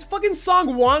sub. Because fucking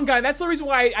Song Wan guy, that's the reason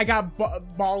why I got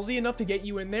ballsy enough to get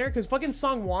you in there, because fucking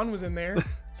Song Wan was in there.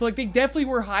 So like they definitely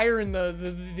were higher in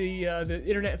the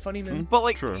internet funny man. But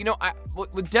like, True. you know,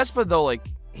 with Despa though, like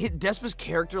Despa's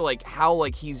character, like how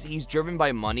like he's driven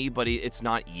by money, but it's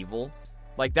not evil.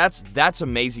 Like that's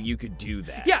amazing. You could do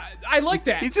that. Yeah, I like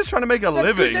that. He's just trying to make a That's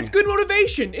living. Good, that's good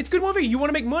motivation. It's good motivation. You want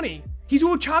to make money. He's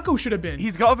who Ochako should have been.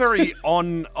 He's got a very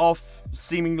on-off,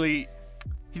 seemingly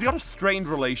he's got a strained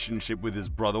relationship with his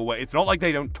brother where it's not like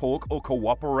they don't talk or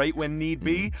cooperate when need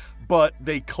be, but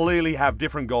they clearly have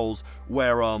different goals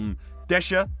where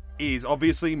Desha is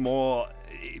obviously more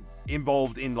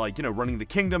involved in, like, you know, running the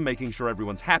kingdom, making sure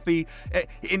everyone's happy.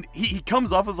 And he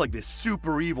comes off as like this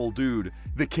super evil dude,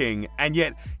 the king, and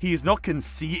yet he is not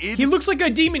conceited. He looks like a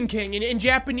demon king in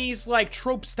Japanese, like,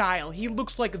 trope style. He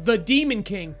looks like the demon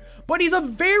king, but he's a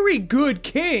very good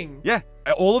king. Yeah,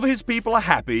 all of his people are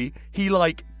happy. He,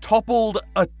 like, toppled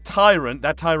a tyrant,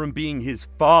 that tyrant being his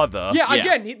father. Yeah,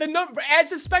 again, the number, as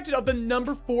suspected, of the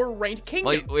number 4 ranked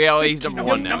kingdom. Well, he's number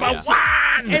 1 now. Number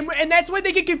 1! And that's why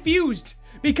they get confused.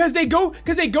 Because they go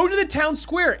to the town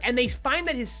square and they find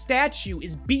that his statue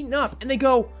is beaten up and they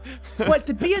go, but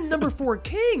to be a number 4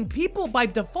 king, people by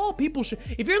default, people should,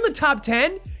 if you're in the top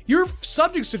 10, your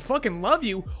subjects should fucking love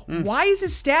you. Why is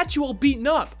his statue all beaten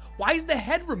up? Why is the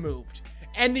head removed?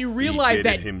 And they realize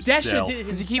that Desha did it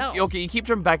himself. You keep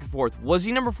jumping back and forth. Was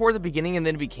he number 4 at the beginning and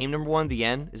then became number 1 at the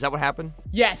end? Is that what happened?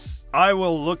 Yes. I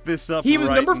will look this up. He was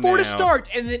right number 4 to now. start,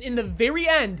 and then in the very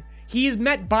end, he is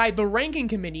met by the ranking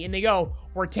committee, and they go,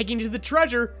 we're taking you to the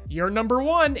treasure, you're number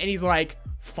 1, and he's like,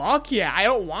 fuck yeah, I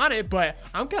don't want it, but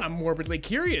I'm kind of morbidly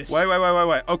curious. Wait.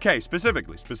 Okay,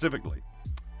 specifically.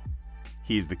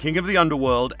 He is the king of the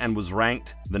underworld and was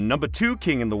ranked the number 2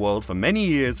 king in the world for many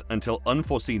years until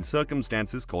unforeseen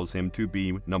circumstances caused him to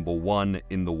be number 1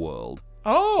 in the world.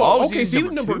 Oh, okay, he's so he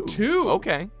was number 2.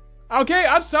 Okay,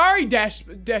 I'm sorry,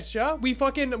 Desha.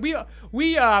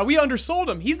 We undersold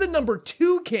him. He's the number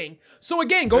 2 king. So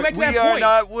again, going back to that point. We are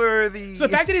not worthy. So the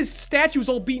fact that his statue is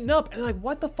all beaten up, and they're like,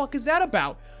 what the fuck is that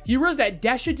about? You realize that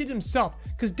Desha did himself,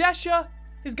 because Desha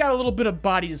has got a little bit of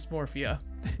body dysmorphia.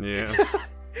 Yeah.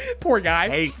 Poor guy.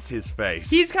 Hates his face.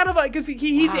 He's kind of like, because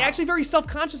he's actually very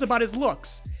self-conscious about his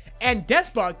looks. And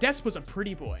Despa's a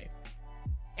pretty boy.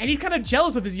 And he's kind of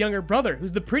jealous of his younger brother,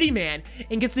 who's the pretty man,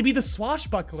 and gets to be the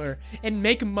swashbuckler and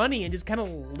make money and just kind of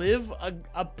live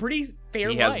a pretty fair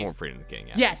life. He has more freedom than the king,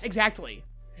 yeah. Yes, exactly.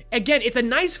 Again, it's a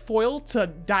nice foil to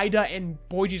Daida and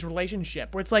Boiji's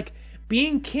relationship, where it's like,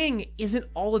 being king isn't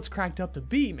all it's cracked up to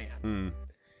be, man.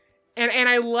 And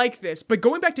I like this. But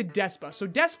going back to Despa, so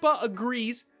Despa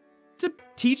agrees to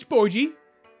teach Boiji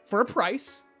for a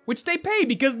price, which they pay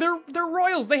because they're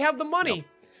royals, they have the money. Yep.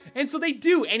 And so they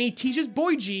do, and he teaches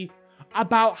Boiji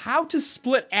about how to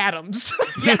split atoms.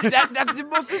 Yeah, that's the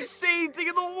most insane thing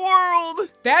in the world.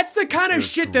 That's the kind of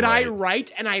shit that I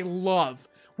write and I love.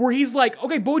 Where he's like,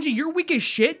 okay, Boiji, you're weak as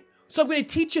shit, so I'm going to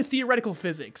teach you theoretical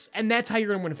physics, and that's how you're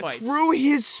going to win fights. Through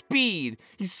his speed,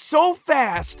 he's so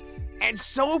fast and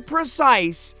so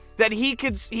precise that he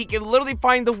can literally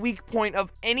find the weak point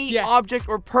of any object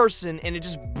or person, and it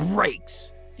just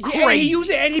breaks. Yeah,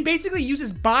 and he basically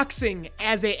uses boxing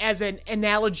as an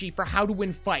analogy for how to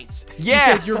win fights. Yeah.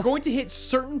 He says you're going to hit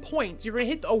certain points, you're going to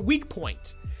hit a weak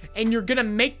point, and you're going to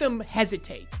make them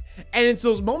hesitate. And it's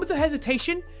those moments of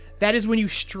hesitation, that is when you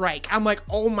strike. I'm like,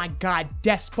 oh my god,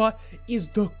 Despa is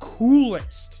the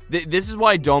coolest. This is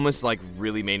why Domus, like,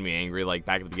 really made me angry, like,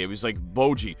 back at the beginning. He was like,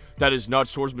 Boiji, that is not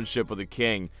swordsmanship of the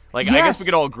king. Like, I guess we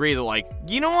could all agree that, like,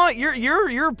 you know what?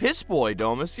 You're a piss boy,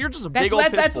 Domus. You're just a big old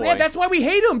piss boy. Yeah, that's why we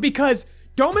hate him, because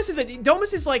Domus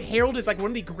is like heralded as like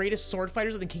one of the greatest sword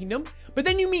fighters of the kingdom. But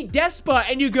then you meet Despa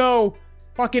and you go,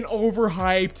 fucking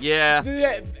overhyped.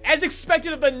 Yeah. As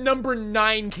expected of the number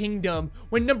 9 kingdom,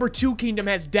 when number 2 kingdom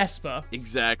has Despa.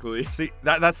 Exactly. See,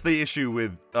 that's the issue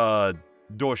with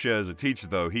Dorsha as a teacher,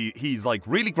 though. He's like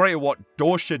really great at what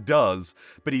Dorsha does,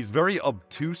 but he's very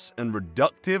obtuse and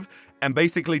reductive, and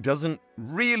basically doesn't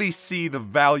really see the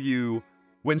value.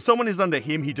 When someone is under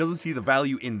him, he doesn't see the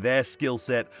value in their skill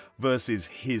set versus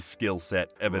his skill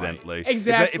set, evidently. Right.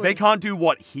 Exactly. If they can't do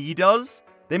what he does,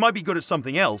 they might be good at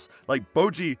something else. Like,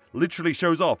 Boiji literally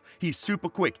shows off. He's super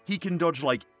quick. He can dodge,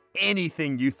 like,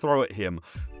 anything you throw at him.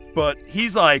 But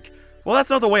he's like, well,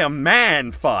 that's not the way a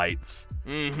man fights.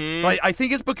 Mm-hmm. Like, I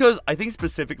think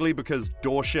specifically because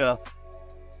Dorsha,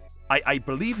 I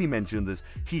believe he mentioned this,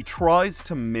 he tries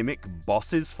to mimic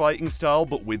Boss's fighting style,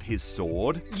 but with his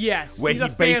sword. Yes, where he's he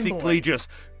a basically fanboy. just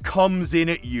comes in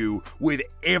at you with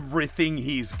everything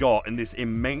he's got and this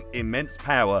immense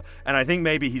power, and I think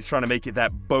maybe he's trying to make it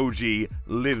that Boiji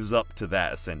lives up to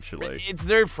that, essentially. It's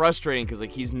very frustrating because,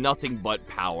 like, he's nothing but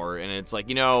power, and it's like,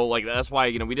 like, that's why,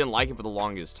 we didn't like him for the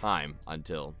longest time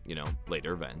until,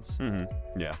 later events.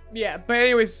 Mm-hmm. Yeah. Yeah, but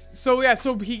anyways, so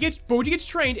Boiji gets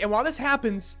trained, and while this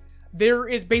happens, there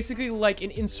is basically like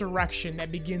an insurrection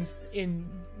that begins in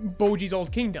Boji's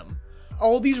old kingdom.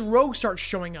 All these rogues start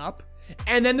showing up,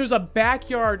 and then there's a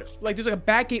backyard, like there's like a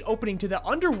back gate opening to the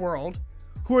underworld,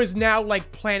 who is now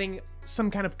like planning some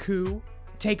kind of coup,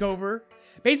 takeover.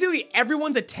 Basically,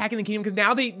 everyone's attacking the kingdom because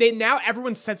now now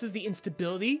everyone senses the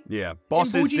instability. Yeah,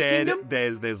 boss is Boji's dead. kingdom?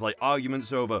 There's like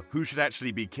arguments over who should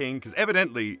actually be king because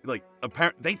evidently, like,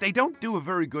 apparently they don't do a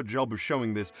very good job of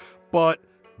showing this, but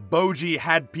Boji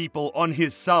had people on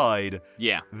his side.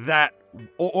 Yeah. That,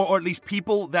 or at least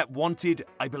people that wanted.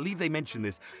 I believe they mentioned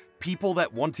this. People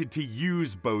that wanted to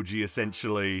use Boji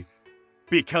essentially.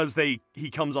 Because he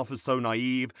comes off as so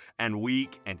naive and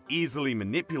weak and easily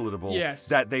manipulatable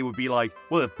that they would be like,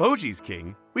 well, if Boji's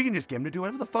king, we can just get him to do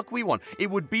whatever the fuck we want. It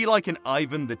would be like an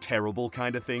Ivan the Terrible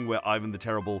kind of thing where Ivan the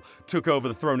Terrible took over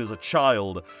the throne as a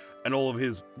child and all of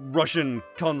his Russian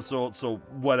consorts or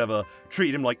whatever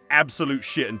treated him like absolute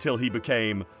shit until he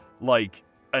became like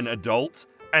an adult.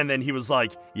 And then he was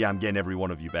like, yeah, I'm getting every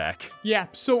one of you back. Yeah,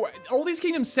 so all these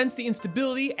kingdoms sense the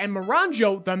instability, and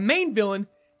Miranjo, the main villain,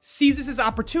 sees this as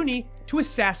opportunity to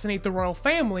assassinate the royal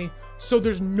family so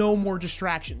there's no more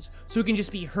distractions. So it can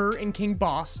just be her and King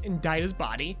Boss and Daida's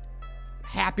body,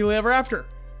 happily ever after.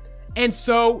 And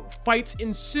so fights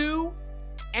ensue,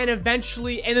 and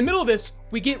eventually, in the middle of this,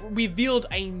 we get revealed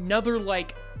another,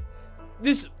 like,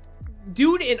 this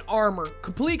dude in armor,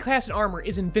 completely clad in armor,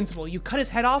 is invincible. You cut his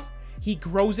head off, he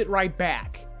grows it right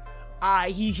back.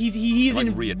 He's like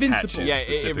invincible. reattaches. Yeah,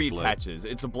 it Specifically. reattaches.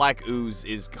 It's a black ooze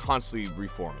is constantly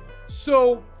reforming.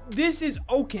 So this is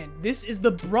Oken. This is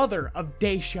the brother of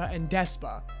Daisha and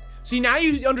Despa. So now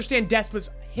you understand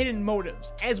Despa's hidden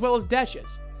motives as well as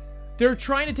Desha's. They're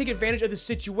trying to take advantage of the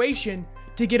situation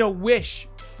to get a wish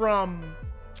from.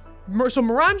 So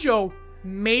Miranjo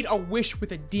made a wish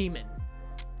with a demon,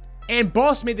 and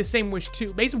Boss made the same wish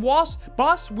too. Basically,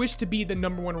 Boss wished to be the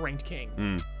 #1 ranked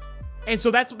king. And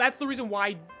so that's the reason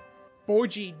why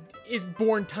Boji is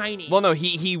born tiny. Well, no,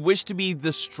 he wished to be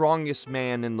the strongest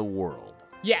man in the world.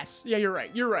 Yes, yeah, you're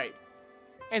right.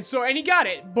 And he got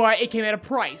it, but it came at a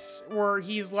price, where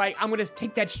he's like, I'm gonna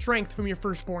take that strength from your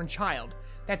firstborn child.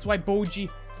 That's why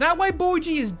it's not why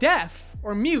Boji is deaf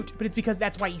or mute, but it's because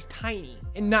that's why he's tiny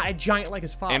and not a giant like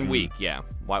his father. And weak, yeah.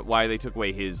 Why they took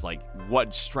away his, like,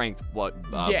 what strength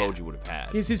Boji would have had.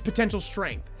 His potential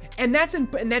strength. And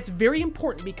that's very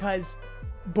important because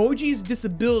Boji's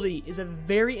disability is a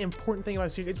very important thing about the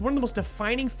series. It's one of the most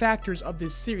defining factors of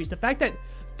this series. The fact that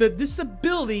the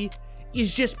disability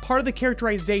is just part of the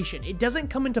characterization. It doesn't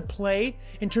come into play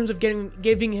in terms of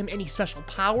giving him any special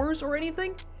powers or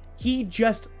anything. He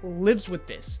just lives with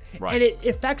this. Right. And it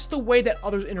affects the way that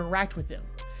others interact with him.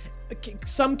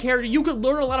 Some character, you could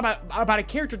learn a lot about a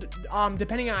character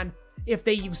depending on if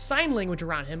they use sign language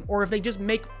around him or if they just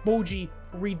make Boji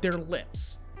read their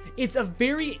lips. It's a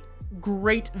very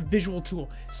great visual tool.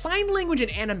 Sign language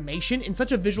and animation in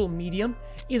such a visual medium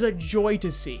is a joy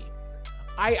to see.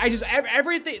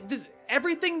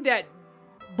 Everything that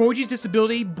Boji's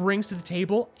disability brings to the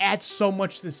table adds so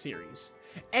much to the series.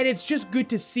 And it's just good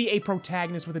to see a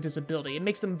protagonist with a disability. It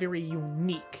makes them very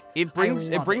unique. It brings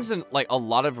in, like, a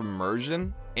lot of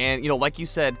immersion, and, you know, like you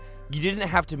said, you didn't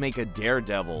have to make a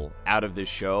Daredevil out of this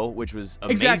show, which was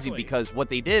amazing because what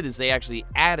they did is they actually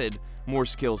added more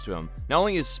skills to him. Not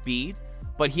only his speed,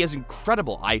 but he has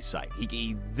incredible eyesight.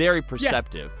 He's very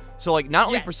perceptive. Yes. So, like, not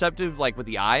only perceptive, like, with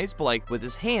the eyes, but, like, with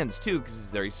his hands, too, because he's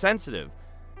very sensitive.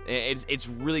 It's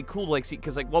really cool to, like, see,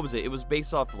 because, like, what was it? It was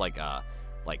based off, like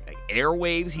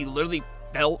airwaves. He literally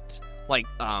felt like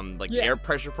air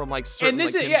pressure from, like, certain,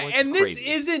 this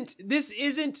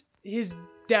isn't his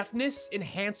deafness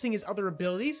enhancing his other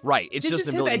abilities. Right. It's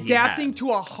just him adapting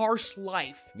to a harsh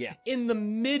life. Yeah. In the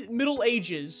Middle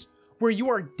Ages, where you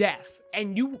are deaf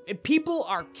and people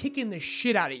are kicking the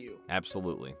shit out of you.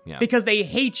 Absolutely. Yeah. Because they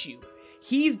hate you.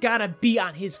 He's gotta be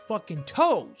on his fucking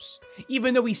toes.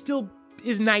 Even though he still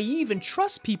is naive and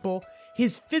trusts people,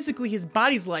 his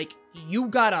body's like, you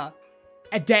gotta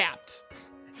adapt.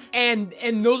 And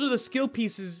those are the skill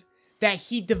pieces that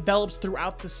he develops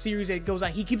throughout the series that goes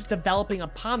on. He keeps developing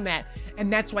upon that,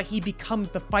 and that's why he becomes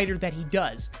the fighter that he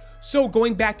does. So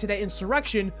going back to that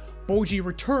insurrection, Boji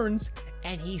returns,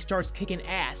 and he starts kicking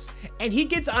ass. And he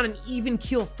gets on an even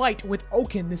keel fight with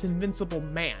Oken, this invincible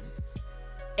man.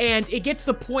 And it gets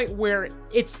to the point where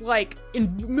it's like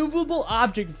immovable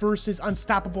object versus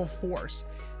unstoppable force.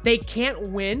 They can't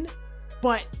win,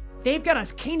 but they've got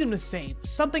a kingdom to save.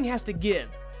 Something has to give.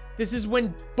 This is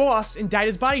when Boss in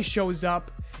Daida's body shows up,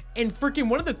 and freaking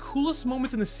one of the coolest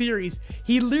moments in the series,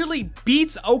 he literally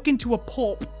beats Oken to a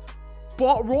pulp,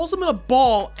 rolls him in a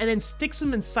ball, and then sticks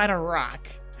him inside a rock.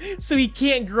 So he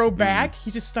can't grow back.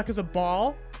 He's just stuck as a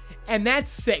ball. And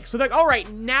that's sick. So they're like, all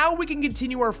right, now we can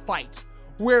continue our fight.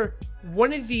 Where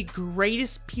one of the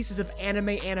greatest pieces of anime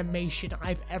animation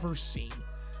I've ever seen.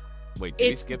 Wait, did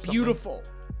we skip something? It's beautiful.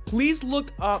 please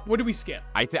look up. What did we skip?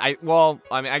 I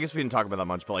guess we didn't talk about that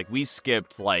much, but like we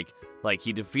skipped like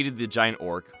he defeated the giant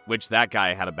orc, which that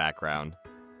guy had a background,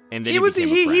 and then he was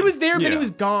there, but he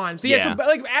was gone. So Yeah. so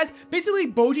like as basically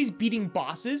Boji's beating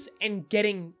bosses and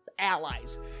getting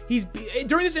allies.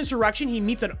 During this insurrection, he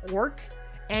meets an orc,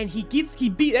 and he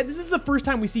beat. This is the first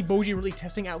time we see Boji really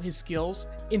testing out his skills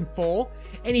in full,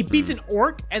 and he beats an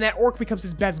orc, and that orc becomes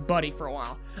his best buddy for a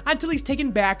while until he's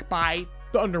taken back by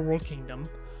the Underworld Kingdom.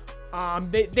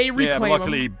 They reclaim but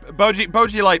luckily, him.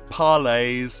 Boji like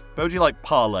parlays. Boji like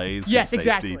parlays. Yes, his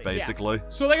safety, exactly. basically. Yeah.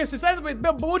 So like I said,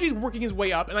 Boji's working his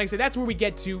way up, and like I said, that's where we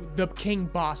get to the king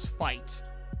boss fight.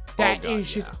 That is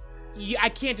just. I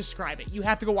can't describe it. You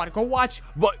have to go watch. Go watch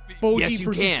Boji yes, you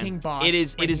versus can. King Boss. It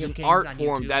is Ranking an of Kings art on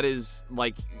form YouTube. that is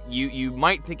like you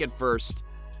might think at first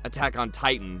Attack on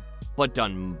Titan, but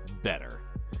done better.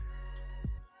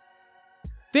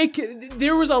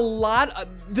 There was a lot of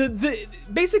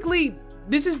basically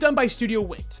this is done by Studio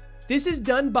Wit. This is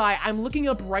done by, I'm looking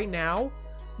up right now,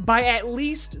 by at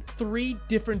least 3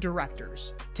 different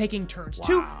directors taking turns.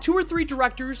 Wow. Two or three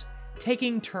directors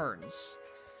taking turns.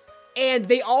 And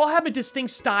they all have a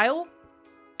distinct style,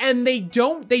 and they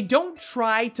don't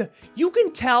try to. You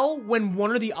can tell when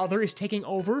one or the other is taking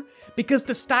over because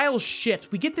the styles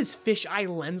shift. We get this fisheye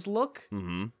lens look.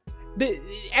 Mm-hmm.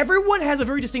 Everyone has a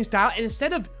very distinct style, and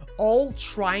instead of all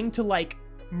trying to like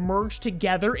merge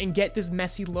together and get this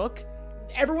messy look,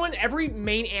 every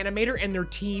main animator and their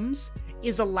teams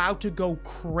is allowed to go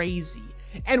crazy.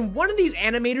 And one of these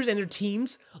animators and their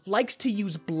teams likes to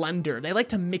use Blender. They like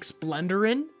to mix Blender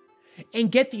in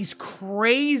and get these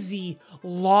crazy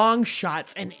long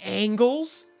shots and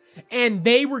angles. And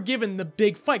they were given the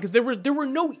big fight because there were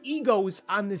no egos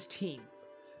on this team.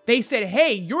 They said,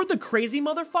 hey, you're the crazy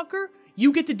motherfucker.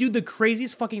 You get to do the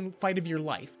craziest fucking fight of your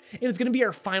life. And it's going to be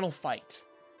our final fight.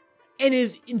 And it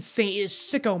is insane. It is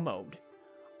sicko mode.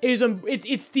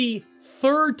 It's the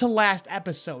third to last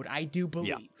episode, I do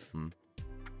believe. Yeah.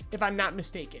 If I'm not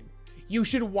mistaken. You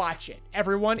should watch it.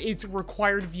 Everyone, it's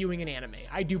required viewing in anime.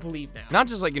 I do believe now. Not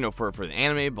just like, for the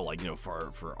anime, but like,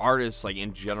 for artists, like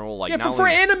in general, like for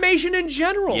animation in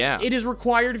general. Yeah. It is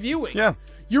required viewing. Yeah.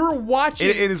 You're watching.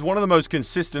 It is one of the most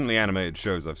consistently animated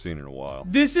shows I've seen in a while.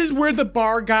 This is where the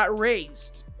bar got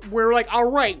raised. We're like, all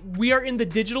right, we are in the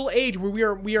digital age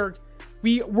where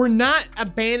we're not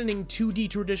abandoning 2D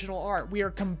traditional art. We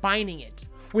are combining it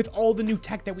with all the new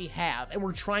tech that we have, and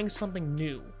we're trying something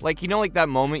new. Like, like that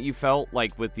moment you felt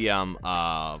like with the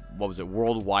what was it,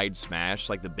 Worldwide Smash,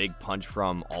 like the big punch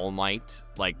from All Might,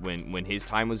 like when his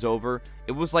time was over.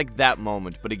 It was like that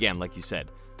moment, but again, like you said,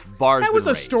 bars. That was a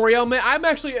raised. story element. I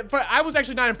was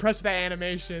actually not impressed with that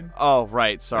animation. Oh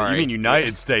right, sorry. You mean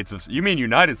United States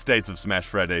of Smash,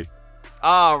 Freddie?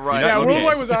 Oh right. Yeah, okay.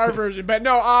 Worldwide was our version, but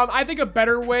no. I think a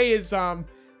better way is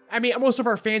most of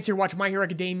our fans here watch My Hero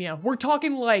Academia. We're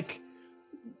talking like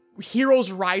Heroes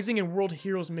Rising and World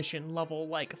Heroes Mission level,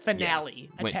 like finale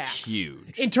went attacks.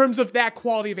 huge. In terms of that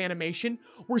quality of animation,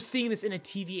 we're seeing this in a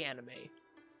TV anime.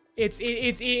 It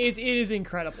is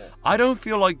incredible. I don't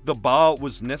feel like the bar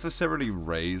was necessarily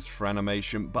raised for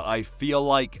animation, but I feel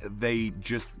like they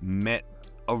just met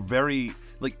a very,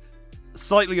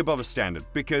 slightly above a standard,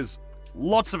 because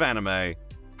lots of anime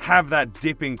have that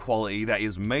dip in quality that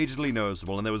is majorly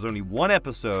noticeable, and there was only one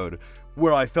episode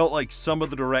where I felt like some of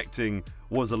the directing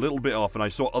was a little bit off, and I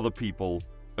saw other people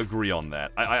agree on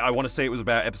that. I want to say it was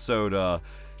about episode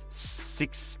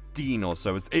 16 or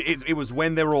so. It was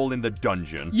when they were all in the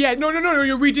dungeon. Yeah, no,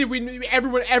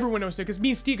 everyone knows it, because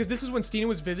because this is when Stina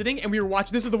was visiting, and we were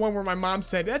watching. This is the one where my mom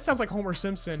said, that sounds like Homer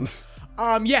Simpson.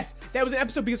 Yes, that was an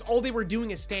episode because all they were doing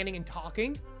is standing and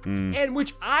talking, and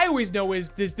which I always know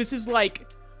is this is like,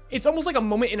 it's almost like a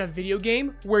moment in a video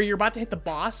game where you're about to hit the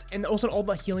boss, and also all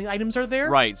the healing items are there.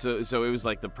 Right, so it was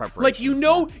like the preparation. Like, you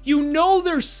know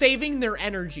they're saving their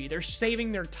energy, they're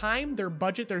saving their time, their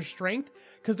budget, their strength,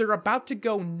 because they're about to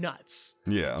go nuts.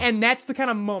 Yeah. And that's the kind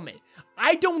of moment.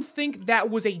 I don't think that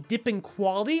was a dip in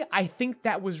quality. I think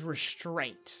that was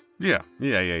restraint. Yeah.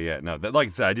 No, like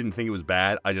I said, I didn't think it was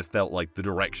bad. I just felt like the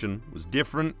direction was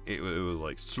different. It was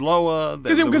like slower.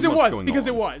 Because it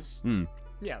was.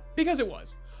 Yeah, because it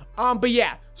was. But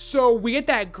yeah, so we get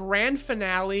that grand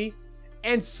finale,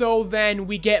 and so then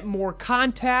we get more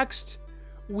context.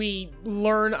 We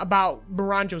learn about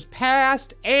Miranjo's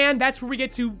past, and that's where we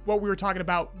get to what we were talking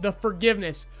about, the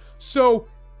forgiveness. So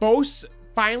Bose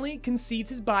finally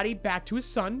concedes his body back to his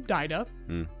son, Daida.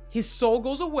 His soul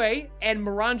goes away, and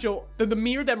Miranjo, the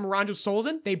mirror that Miranjo's soul's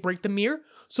in, they break the mirror.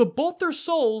 So both their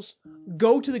souls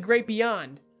go to the great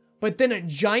beyond. But then a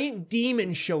giant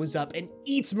demon shows up and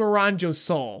eats Miranjo's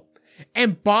soul.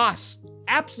 And Boss,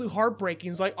 absolute heartbreaking.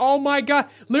 He's like, oh my god.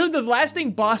 Literally the last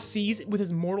thing Boss sees with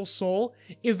his mortal soul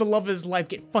is the love of his life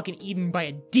get fucking eaten by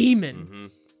a demon. Mm-hmm.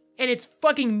 And it's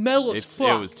fucking metal as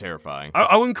fuck. It was terrifying.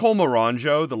 I wouldn't call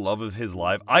Moranjo the love of his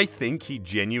life. I think he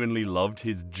genuinely loved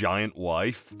his giant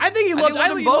wife. I think he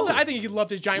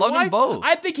loved his giant Loved them wife. both.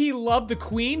 I think he loved the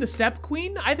queen, the step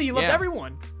queen. I think he loved Yeah.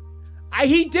 everyone.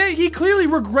 He clearly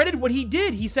regretted what he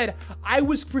did. He said, I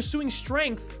was pursuing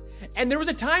strength. And there was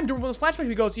a time during one of those flashbacks where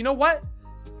he goes, you know what?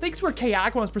 Things were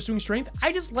chaotic when I was pursuing strength.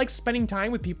 I just like spending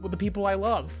time with the people I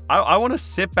love. I want to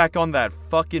sit back on that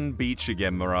fucking beach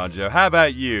again, Moranjo. How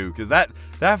about you? Because that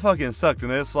fucking sucked.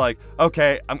 And it's like,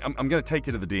 okay, I'm gonna take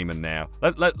you to the demon now.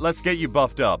 Let's get you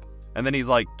buffed up. And then he's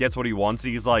like, gets what he wants.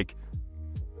 And he's like,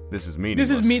 this is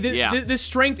meaningless. This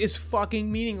strength is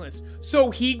fucking meaningless.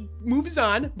 So he moves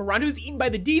on. Moranjo is eaten by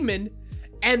the demon,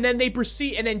 and then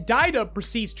Daida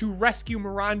proceeds to rescue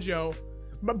Moranjo.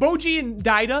 Boji and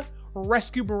Daida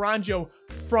rescue Moranjo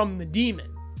from the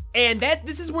demon. And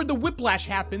this is where the whiplash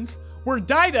happens, where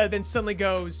Daida then suddenly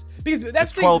goes, because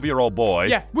that's this 12-year-old boy.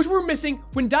 Yeah, which we're missing.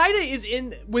 When Daida is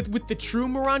in with the true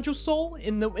Moranjo soul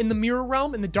in the mirror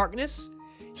realm, in the darkness,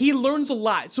 he learns a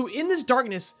lot. So in this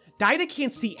darkness, Daida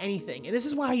can't see anything, and this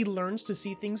is why he learns to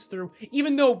see things through.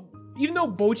 Even though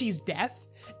Boji's deaf,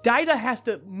 Daida has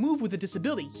to move with a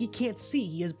disability. He can't see.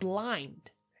 He is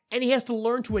blind. And he has to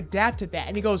learn to adapt to that.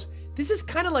 And he goes, this is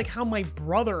kind of like how my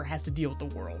brother has to deal with the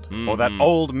world. Or that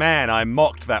old man I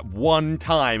mocked that one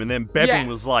time, and then Bevin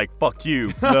was like, fuck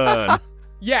you, learn.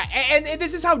 Yeah, and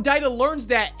this is how Daida learns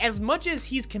that as much as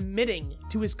he's committing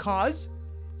to his cause,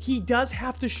 he does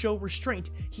have to show restraint.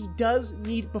 He does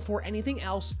need, before anything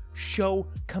else, show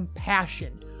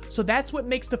compassion. So that's what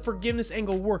makes the forgiveness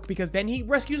angle work, because then he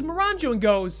rescues Moranjo and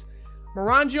goes,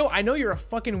 Moranjo, I know you're a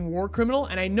fucking war criminal,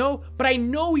 but I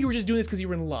know you were just doing this because you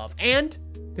were in love. And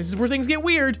this is where things get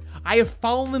weird. I have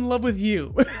fallen in love with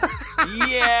you.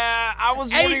 Yeah, I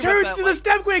was And wondering he turns about to that, the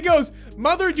step queen and goes,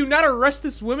 Mother, do not arrest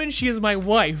this woman. She is my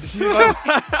wife.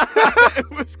 It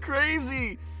was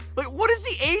crazy. Like, what is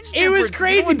the age difference? It was Does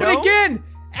crazy, anyone but know? again,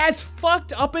 as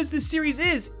fucked up as this series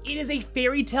is, it is a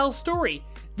fairy tale story.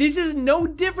 This is no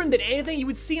different than anything you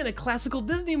would see in a classical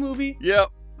Disney movie. Yep.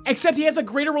 Except he has a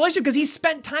greater relationship because he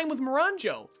spent time with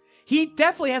Moranjo. He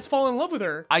definitely has fallen in love with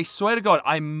her. I swear to God,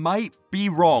 I might be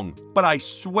wrong, but I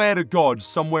swear to God,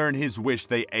 somewhere in his wish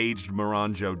they aged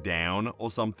Moranjo down or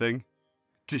something.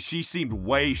 She seemed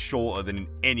way shorter than in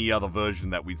any other version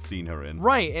that we'd seen her in.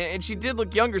 Right, and she did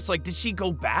look younger, so like, did she go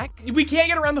back? We can't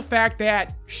get around the fact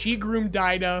that she groomed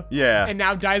Daida. Yeah. And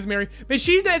now Daida's married. But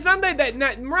it's not that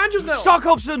Moranjo's not...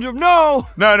 Stockholm Syndrome, no!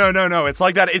 No. It's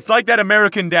like that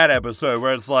American Dad episode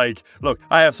where it's like, look,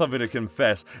 I have something to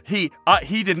confess. He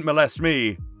didn't molest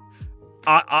me.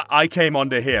 I came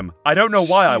onto him. I don't know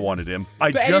why I wanted him.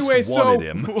 I just wanted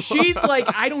him. She's like,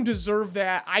 I don't deserve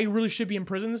that. I really should be in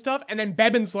prison and stuff. And then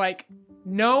Bebin's like,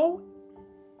 no.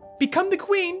 Become the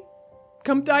queen.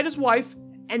 Become Daida's wife.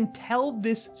 And tell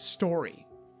this story.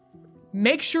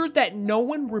 Make sure that no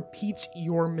one repeats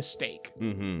your mistake.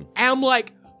 Mm-hmm. And I'm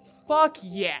like, fuck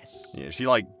yes. Yeah, she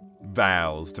like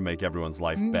vows to make everyone's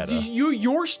life better.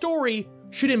 Your story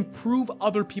should improve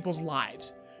other people's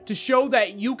lives. To show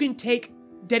that you can take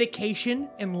dedication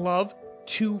and love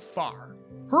too far.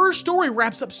 Her story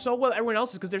wraps up so well everyone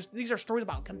else's because these are stories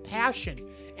about compassion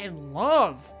and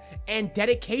love and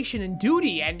dedication and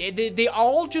duty, and they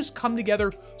all just come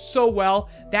together so well.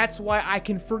 That's why I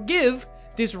can forgive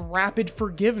this rapid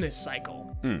forgiveness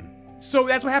cycle. So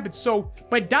that's what happens.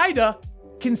 But Daida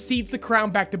concedes the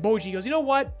crown back to Boji. He goes, you know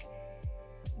what?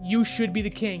 You should be the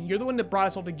king. You're the one that brought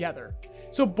us all together.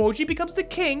 So Boji becomes the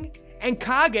king. And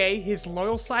Kage, his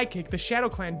loyal sidekick, the Shadow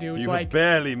Clan dude's You like,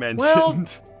 barely mentioned. well,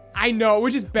 I know,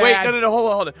 which is bad. Wait, no,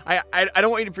 hold on. I don't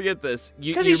want you to forget this.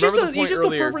 Because he's just a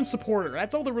earlier? fervent supporter.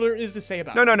 That's all there really is to say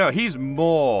about it. No, he's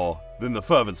more than the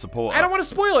fervent supporter. I don't want to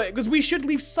spoil it, because we should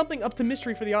leave something up to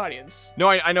mystery for the audience. No,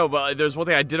 I know, but there's one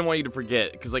thing I didn't want you to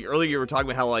forget, because like earlier you were talking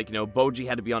about how like, Boji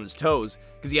had to be on his toes,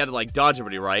 because he had to like dodge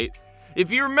everybody, right? If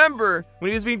you remember, when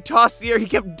he was being tossed in the air, he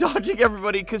kept dodging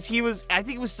everybody because I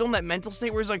think he was still in that mental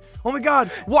state where he's like, oh my god,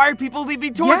 why are people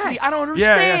leaping towards me? I don't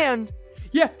understand.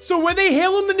 Yeah, so when they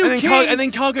hail him the new king... And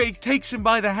then Kage takes him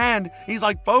by the hand. He's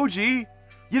like, Boji,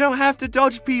 you don't have to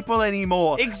dodge people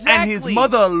anymore. Exactly. And his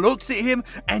mother looks at him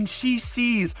and she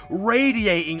sees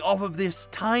radiating off of this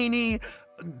tiny,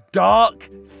 dark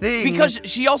thing. Because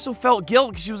she also felt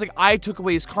guilt because she was like, I took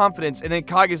away his confidence. And then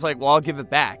Kage's like, well, I'll give it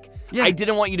back. Yeah. I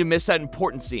didn't want you to miss that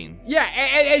important scene. Yeah,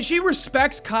 and she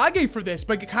respects Kage for this,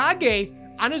 but Kage,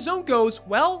 on his own, goes,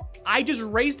 well, I just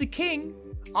raised a king.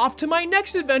 Off to my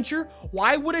next adventure.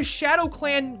 Why would a Shadow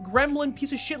Clan gremlin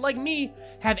piece of shit like me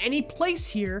have any place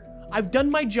here? I've done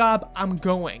my job, I'm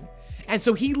going. And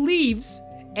so he leaves,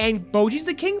 and Boji's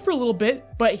the king for a little bit,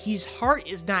 but his heart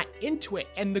is not into it.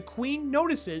 And the queen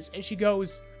notices, and she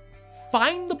goes,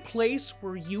 find the place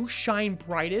where you shine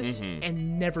brightest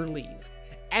and never leave.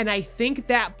 And I think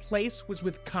that place was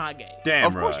with Kage. Damn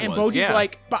Of course right. And was, Boji's yeah.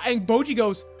 like, and Boji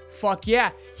goes, fuck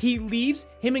yeah. He leaves.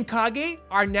 Him and Kage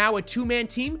are now a two-man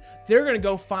team. They're going to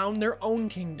go found their own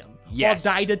kingdom. Yes.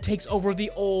 While Daida takes over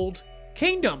the old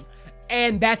kingdom.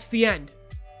 And that's the end.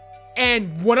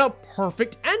 And what a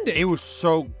perfect ending. It was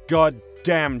so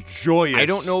goddamn joyous. I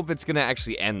don't know if it's gonna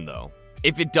actually end though.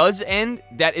 If it does end,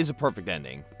 that is a perfect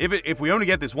ending. If we only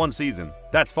get this one season,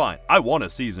 that's fine. I want a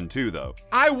season 2 though.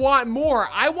 I want more.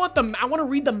 I want to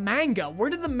read the manga. Where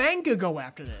did the manga go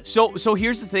after this? So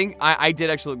here's the thing. I did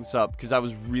actually look this up because I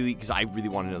really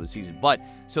wanted another season. But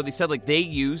so they said like they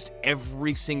used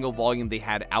every single volume they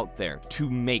had out there to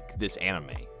make this anime.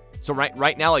 So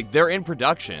right now, like they're in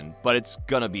production, but it's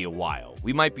gonna be a while.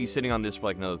 We might be sitting on this for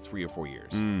like another 3 or 4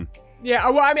 years. Yeah,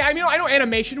 well, I know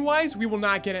animation-wise, we will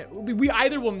not get it. We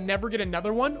either will never get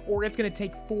another one, or it's going to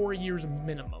take 4 years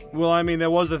minimum. Well, I mean, there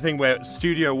was the thing where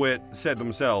Studio Wit said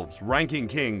themselves, Ranking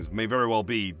Kings may very well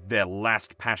be their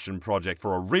last passion project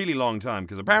for a really long time,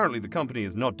 because apparently the company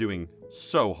is not doing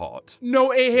so hot. No,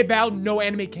 hey, Val, no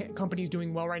anime company is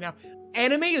doing well right now.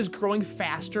 Anime is growing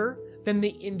faster than the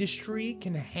industry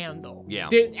can handle. Yeah.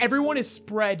 Everyone is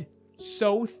spread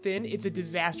so thin, it's a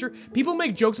disaster. People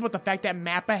make jokes about the fact that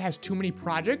MAPPA has too many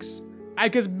projects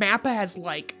because MAPPA has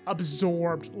like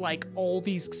absorbed like all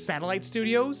these satellite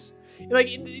studios.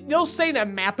 Like they'll say that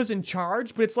MAPPA's in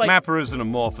charge, but it's like Mappa is an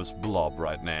amorphous blob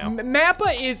right now.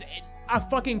 MAPPA is a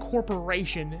fucking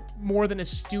corporation more than a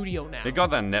studio now. They got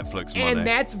that Netflix money. And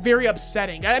that's very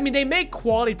upsetting. I mean, they make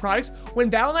quality products. When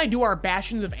Val and I do our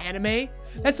bastions of anime,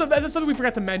 that's something we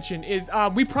forgot to mention, is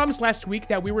we promised last week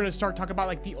that we were going to start talking about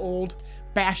like the old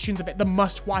bastions of the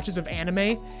must-watches of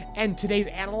anime and today's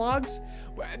analogs.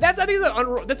 I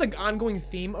think that's an ongoing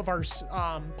theme of our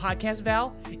podcast,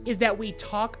 Val, is that we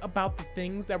talk about the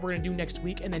things that we're going to do next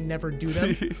week and then never do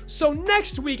them. So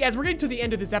next week, as we're getting to the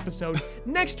end of this episode,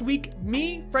 next week,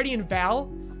 me, Freddie, and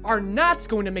Val are not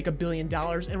going to make $1 billion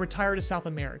and retire to South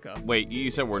America. Wait, you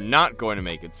said we're not going to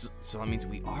make it, so that means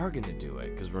we are going to do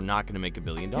it because we're not going to make $1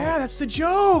 billion. Yeah, that's the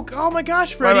joke. Oh my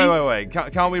gosh, Freddie. Wait.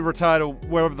 Can't we retire to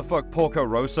wherever the fuck Porco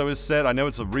Rosso is set? I know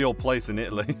it's a real place in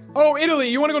Italy. Oh, Italy.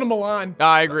 You want to go to Milan?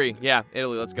 I agree. Yeah,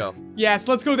 Italy, let's go. Yes,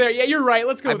 let's go there. Yeah, you're right.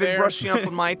 Let's go I've there. been brushing up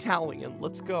on my Italian.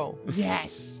 Let's go.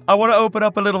 Yes. I want to open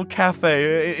up a little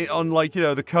cafe on, like, you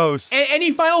know, the coast.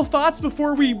 Any final thoughts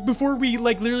before we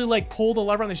like literally like pull the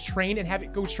lever on this train and have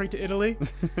it go straight to Italy?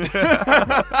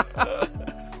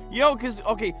 Because,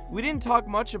 okay, we didn't talk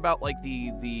much about, like,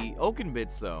 the Oaken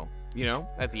bits, though, you know,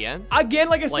 at the end. Again,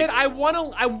 like I said, I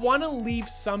wanna leave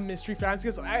some mystery for audience,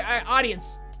 because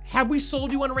audience, have we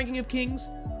sold you on Ranking of Kings?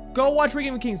 Go watch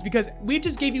Ranking of Kings, because we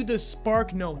just gave you the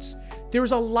spark notes.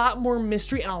 There's a lot more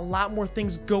mystery and a lot more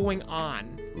things going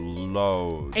on.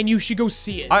 Loads. And you should go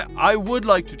see it. I would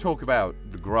like to talk about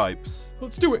the gripes.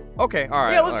 Let's do it. Okay, all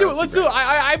right. Yeah, let's do it. Let's Let's do it.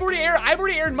 I've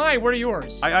already aired mine. What are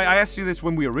yours? I asked you this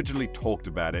when we originally talked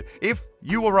about it. If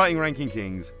you were writing Ranking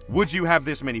Kings, would you have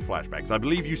this many flashbacks? I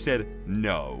believe you said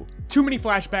no. Too many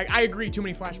flashbacks. I agree, too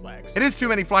many flashbacks. It is too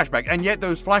many flashbacks, and yet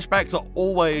those flashbacks are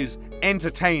always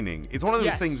entertaining. It's one of those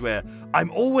Yes. things where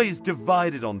I'm always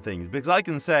divided on things, because I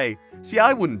can say, see,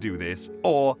 I wouldn't do this,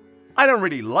 or I don't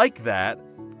really like that,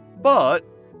 but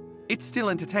it's still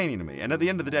entertaining to me. And at the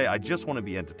end of the day, I just want to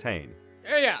be entertained.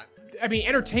 Yeah. I mean,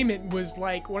 entertainment was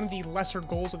like one of the lesser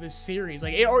goals of this series.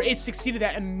 Like, it succeeded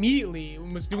at immediately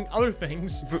and was doing other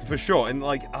things. For sure. And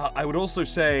like, I would also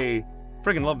say,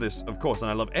 friggin' love this, of course,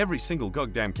 and I love every single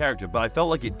goddamn character, but I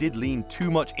felt like it did lean too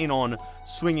much in on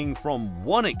swinging from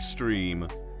one extreme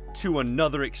to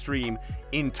another extreme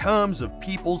in terms of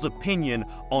people's opinion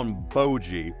on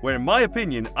Boji, where in my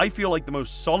opinion, I feel like the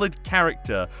most solid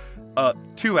character,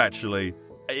 two actually,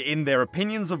 in their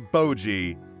opinions of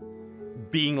Boji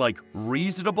being like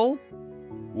reasonable,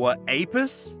 were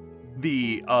Apis,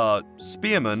 the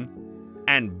spearman,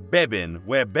 and Bebin,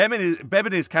 where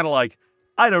Bebin is kind of like,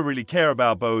 I don't really care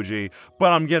about Boji,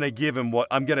 but I'm gonna give him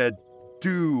I'm gonna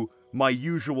do my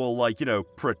usual, like, you know,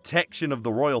 protection of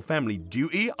the royal family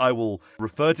duty. I will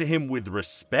refer to him with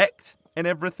respect and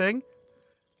everything,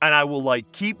 and I will,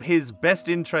 like, keep his best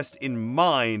interest in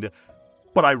mind,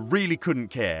 but I really couldn't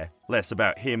care less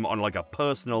about him on, like, a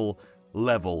personal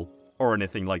level or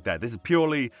anything like that. This is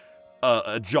purely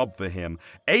a job for him.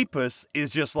 Apis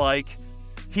is just like,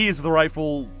 he is the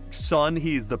rightful son.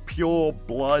 He is the pure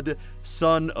blood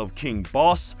son of King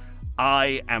Boss.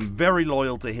 I am very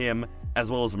loyal to him, as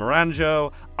well as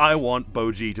Miranjo. I want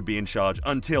Boji to be in charge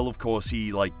until, of course,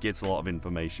 he, gets a lot of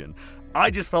information.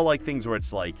 I just felt like things where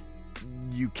it's like,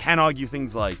 you can argue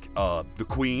things like the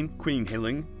Queen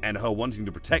Hilling, and her wanting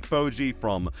to protect Boji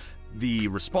from the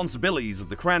responsibilities of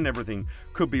the crown and everything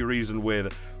could be reasoned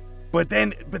with. But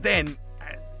then,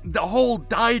 the whole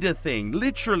Daida thing,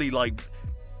 literally,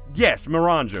 yes,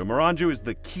 Miranjo is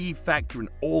the key factor in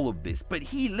all of this, but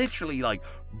he literally,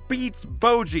 beats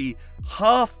Boji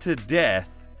half to death.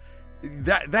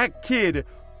 That kid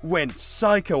went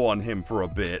psycho on him for a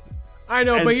bit. I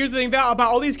know, but here's the thing about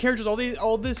all these characters,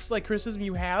 all this criticism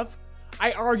you have,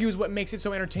 I argue is what makes it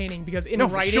so entertaining, because in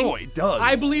writing, for sure it does.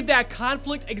 I believe that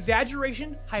conflict,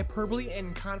 exaggeration, hyperbole,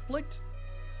 and conflict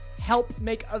help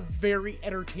make a very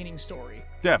entertaining story.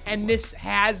 Definitely. And this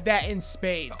has that in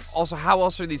spades. Also, how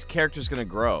else are these characters going to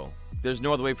grow? There's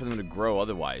no other way for them to grow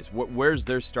otherwise. Where's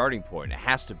their starting point? It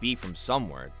has to be from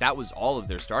somewhere. That was all of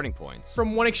their starting points.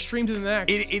 From one extreme to the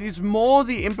next. It is more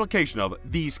the implication of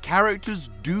these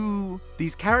characters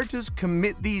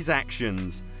commit these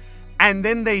actions, and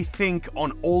then they think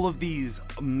on all of these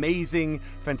amazing,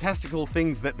 fantastical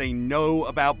things that they know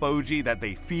about Boji, that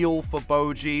they feel for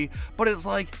Boji, but it's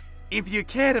like, if you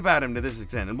cared about him to this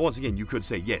extent, and once again, you could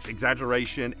say, yes,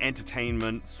 exaggeration,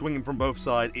 entertainment, swinging from both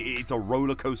sides, it's a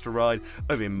roller coaster ride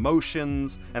of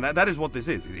emotions, and that is what this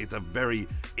is. It's a very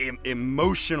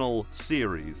emotional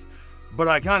series. But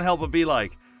I can't help but be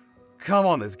like, come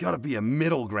on, there's gotta be a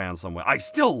middle ground somewhere. I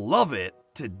still love it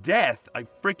to death. I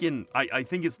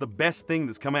think it's the best thing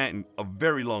that's come out in a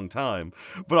very long time,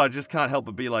 but I just can't help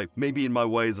but be like, maybe in my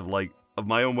ways of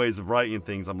my own ways of writing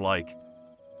things, I'm like,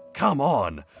 come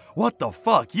on, what the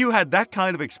fuck? You had that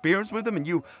kind of experience with him and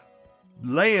you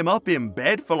lay him up in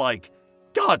bed for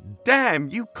god damn,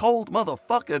 you cold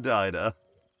motherfucker, Daida.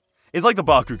 It's like the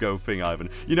Bakugo thing, Ivan.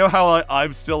 You know how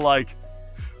I'm still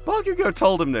Bakugo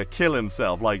told him to kill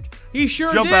himself, he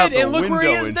sure jump did, out the and look where he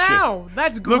window is and now. shit.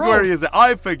 That's growth. Look where he is.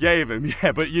 I forgave him,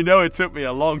 yeah, but it took me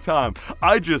a long time.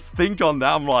 I just think on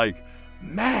that, I'm like,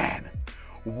 man,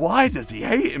 why does he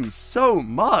hate him so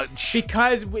much?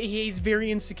 Because he's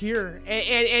very insecure.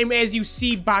 And as you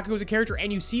see Bakugo as a character,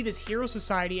 and you see this hero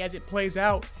society as it plays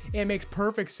out, it makes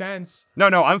perfect sense. No,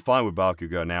 I'm fine with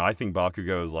Bakugo now. I think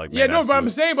Bakugo is Yeah, no, but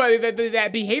I'm saying, but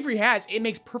that behavior he has, it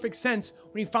makes perfect sense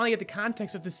when you finally get the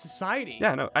context of this society.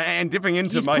 Yeah, no, and dipping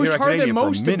into He's My pushed Hero harder Academia than for a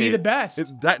most to be minute, the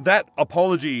best. That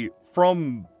apology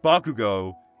from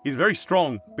Bakugo is very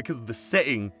strong because of the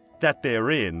setting that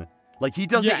they're in. He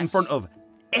does it in front of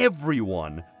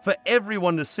everyone, for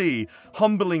everyone to see,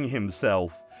 humbling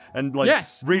himself and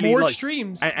really more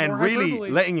extremes and more really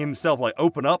hyperbole. letting himself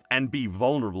open up and be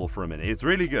vulnerable for a minute. It's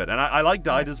really good, and I like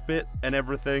Daida's bit and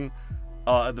everything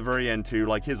at the very end too,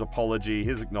 his apology,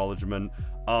 his acknowledgement.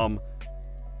 And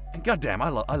goddamn, I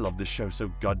love this show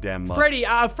so goddamn much.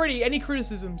 Freddie, any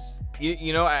criticisms?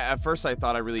 You know, at first I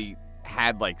thought I really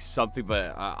had something,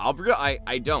 but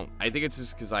I don't. I think it's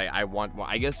just because I want more.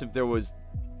 I guess if there was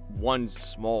one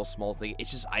small thing,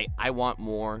 it's just I want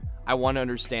more. I want to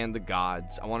understand the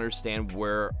gods. I want to understand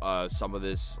where some of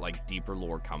this deeper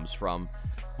lore comes from.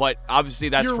 But obviously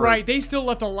that's You're right. They still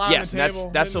left a lot on the table. Yes,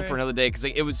 that's still for another day, because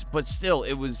it was. But still,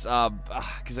 it was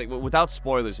because without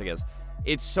spoilers, I guess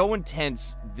it's so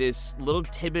intense. This little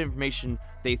tidbit of information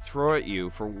they throw at you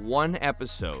for one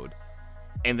episode,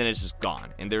 and then it's just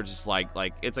gone. And they're just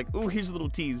it's ooh, here's a little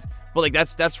tease. But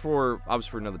that's for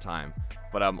obviously for another time.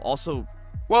 But also.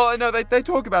 Well, no, they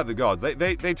talk about the gods.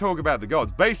 They talk about the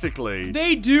gods. Basically,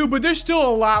 they do, but there's still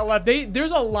a lot left.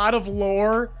 There's a lot of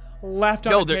lore left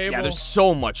on the table. Yeah, there's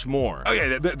so much more.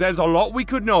 Okay, there's a lot we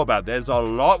could know about. There's a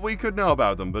lot we could know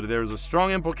about them, but there's a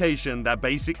strong implication that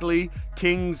basically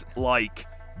kings like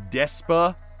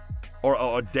Despa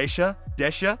or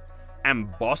Desha and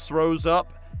Boss rose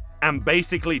up and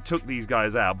basically took these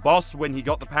guys out. Boss, when he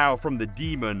got the power from the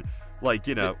demon,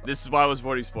 This is why I was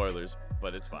avoiding spoilers.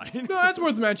 But it's fine. No, that's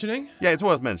worth mentioning. Yeah, it's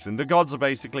worth mentioning. The gods are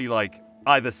basically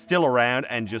either still around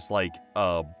and just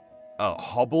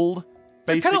hobbled.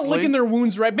 Basically, Kind of licking their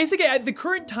wounds, right? Basically, at the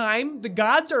current time, the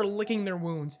gods are licking their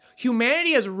wounds.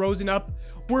 Humanity has risen up.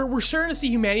 We're starting to see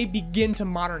humanity begin to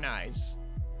modernize.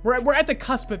 We're at the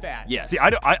cusp of that. Yes. See,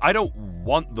 I don't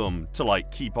want them to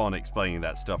keep on explaining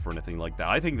that stuff or anything like that.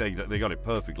 I think they got it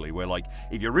perfectly. Where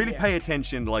if you really pay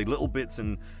attention to little bits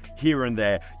and here and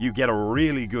there, you get a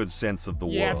really good sense of the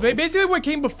world. Yeah, basically what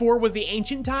came before was the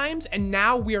ancient times, and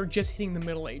now we are just hitting the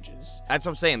Middle Ages. That's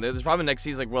what I'm saying. There's probably next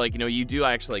season where you do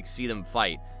actually see them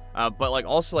fight. But like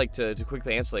also like to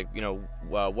quickly answer like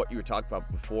what you were talking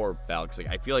about before, Val, because like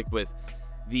I feel like with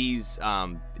these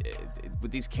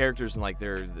characters and like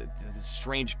the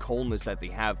strange coldness that they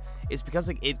have, it's because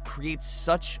like it creates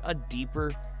such a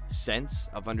deeper sense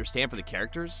of understand for the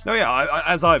characters. No, yeah,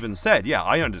 as Ivan said, yeah,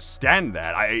 I understand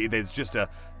that.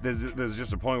 There's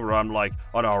just a point where I'm like,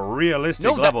 on a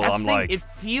realistic level, that's I'm the thing. like, It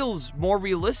feels more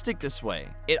realistic this way.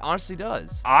 It honestly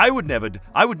does. I would never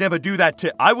do that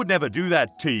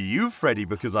to you, Freddie,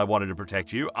 because I wanted to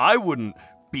protect you. I wouldn't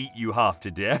beat you half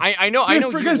to death. I know.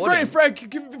 Because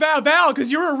Val,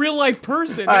 because you're a real life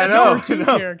person. That's a cartoon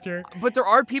character. But there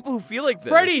are people who feel like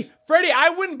this. Freddie, I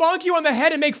wouldn't bonk you on the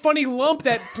head and make funny lump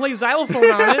that plays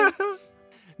xylophone on it.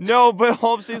 No, but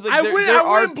Holmes is like, I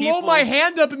wouldn't blow people... my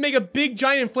hand up and make a big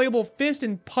giant inflatable fist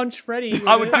and punch Freddie.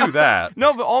 I would do that.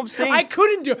 No, but all I'm saying... I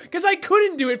couldn't do it, because I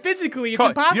couldn't do it physically. It's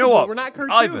impossible. You know what? We're not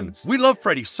cartoons. Ivan, we love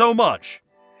Freddie so much.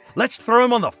 Let's throw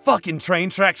him on the fucking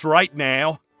train tracks right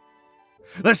now.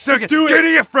 Let's do it. Get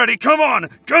here, Freddie. Come on.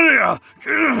 Get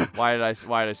here. Why did I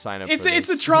sign up for this? It's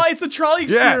the trolley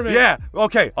experiment. Yeah.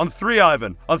 Okay, on 3,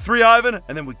 Ivan. On 3, Ivan,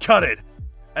 and then we cut it.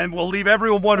 And we'll leave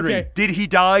everyone wondering, Okay. Did he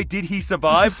die? Did he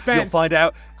survive? Suspense. You'll find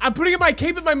out. I'm putting in my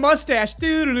cape and my mustache.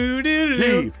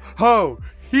 Heave, ho,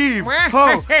 heave,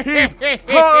 ho, heave,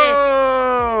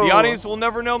 ho! The audience will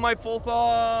never know my full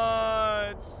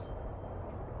thoughts.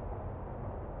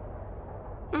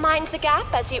 Mind the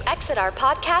gap as you exit our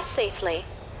podcast safely.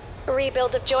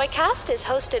 Rebuild of Joycast is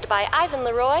hosted by Ivan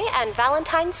Leroy and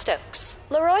Valentine Stokes.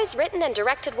 Leroy's written and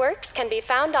directed works can be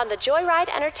found on the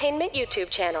Joyride Entertainment YouTube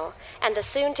channel and the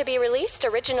soon-to-be-released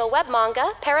original web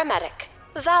manga, Paramedic.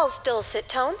 Val's dulcet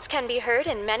tones can be heard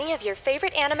in many of your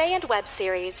favorite anime and web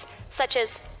series, such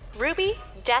as Ruby,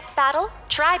 Death Battle,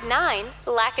 Tribe 9,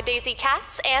 Lackadaisy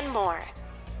Cats, and more.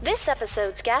 This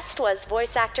episode's guest was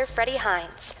voice actor Freddie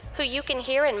Heinz, who you can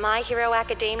hear in My Hero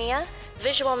Academia,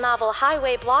 visual novel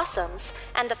Highway Blossoms,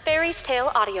 and the Fairy's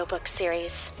Tale audiobook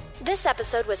series. This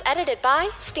episode was edited by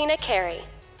Stina Carey,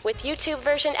 with YouTube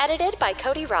version edited by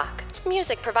Cody Rock.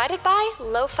 Music provided by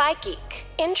Lo-Fi Geek.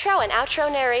 Intro and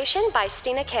outro narration by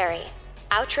Stina Carey.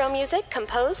 Outro music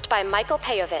composed by Michael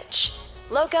Pejovich.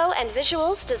 Logo and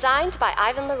visuals designed by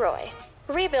Ivan Leroy.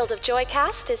 Rebuild of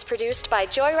Joycast is produced by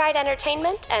Joyride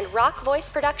Entertainment and Rock Voice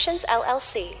Productions,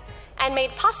 LLC, and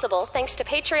made possible thanks to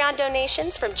Patreon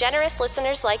donations from generous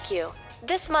listeners like you.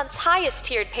 This month's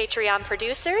highest-tiered Patreon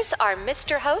producers are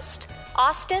Mr. Host,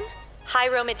 Austin,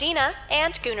 Jairo Medina,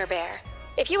 and Gooner Bear.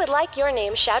 If you would like your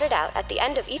name shouted out at the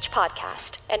end of each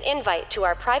podcast, an invite to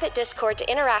our private Discord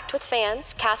to interact with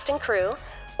fans, cast and crew,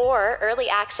 or early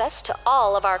access to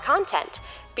all of our content,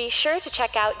 be sure to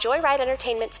check out Joyride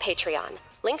Entertainment's Patreon.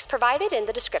 Links provided in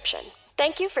the description.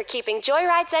 Thank you for keeping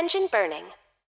Joyride's engine burning.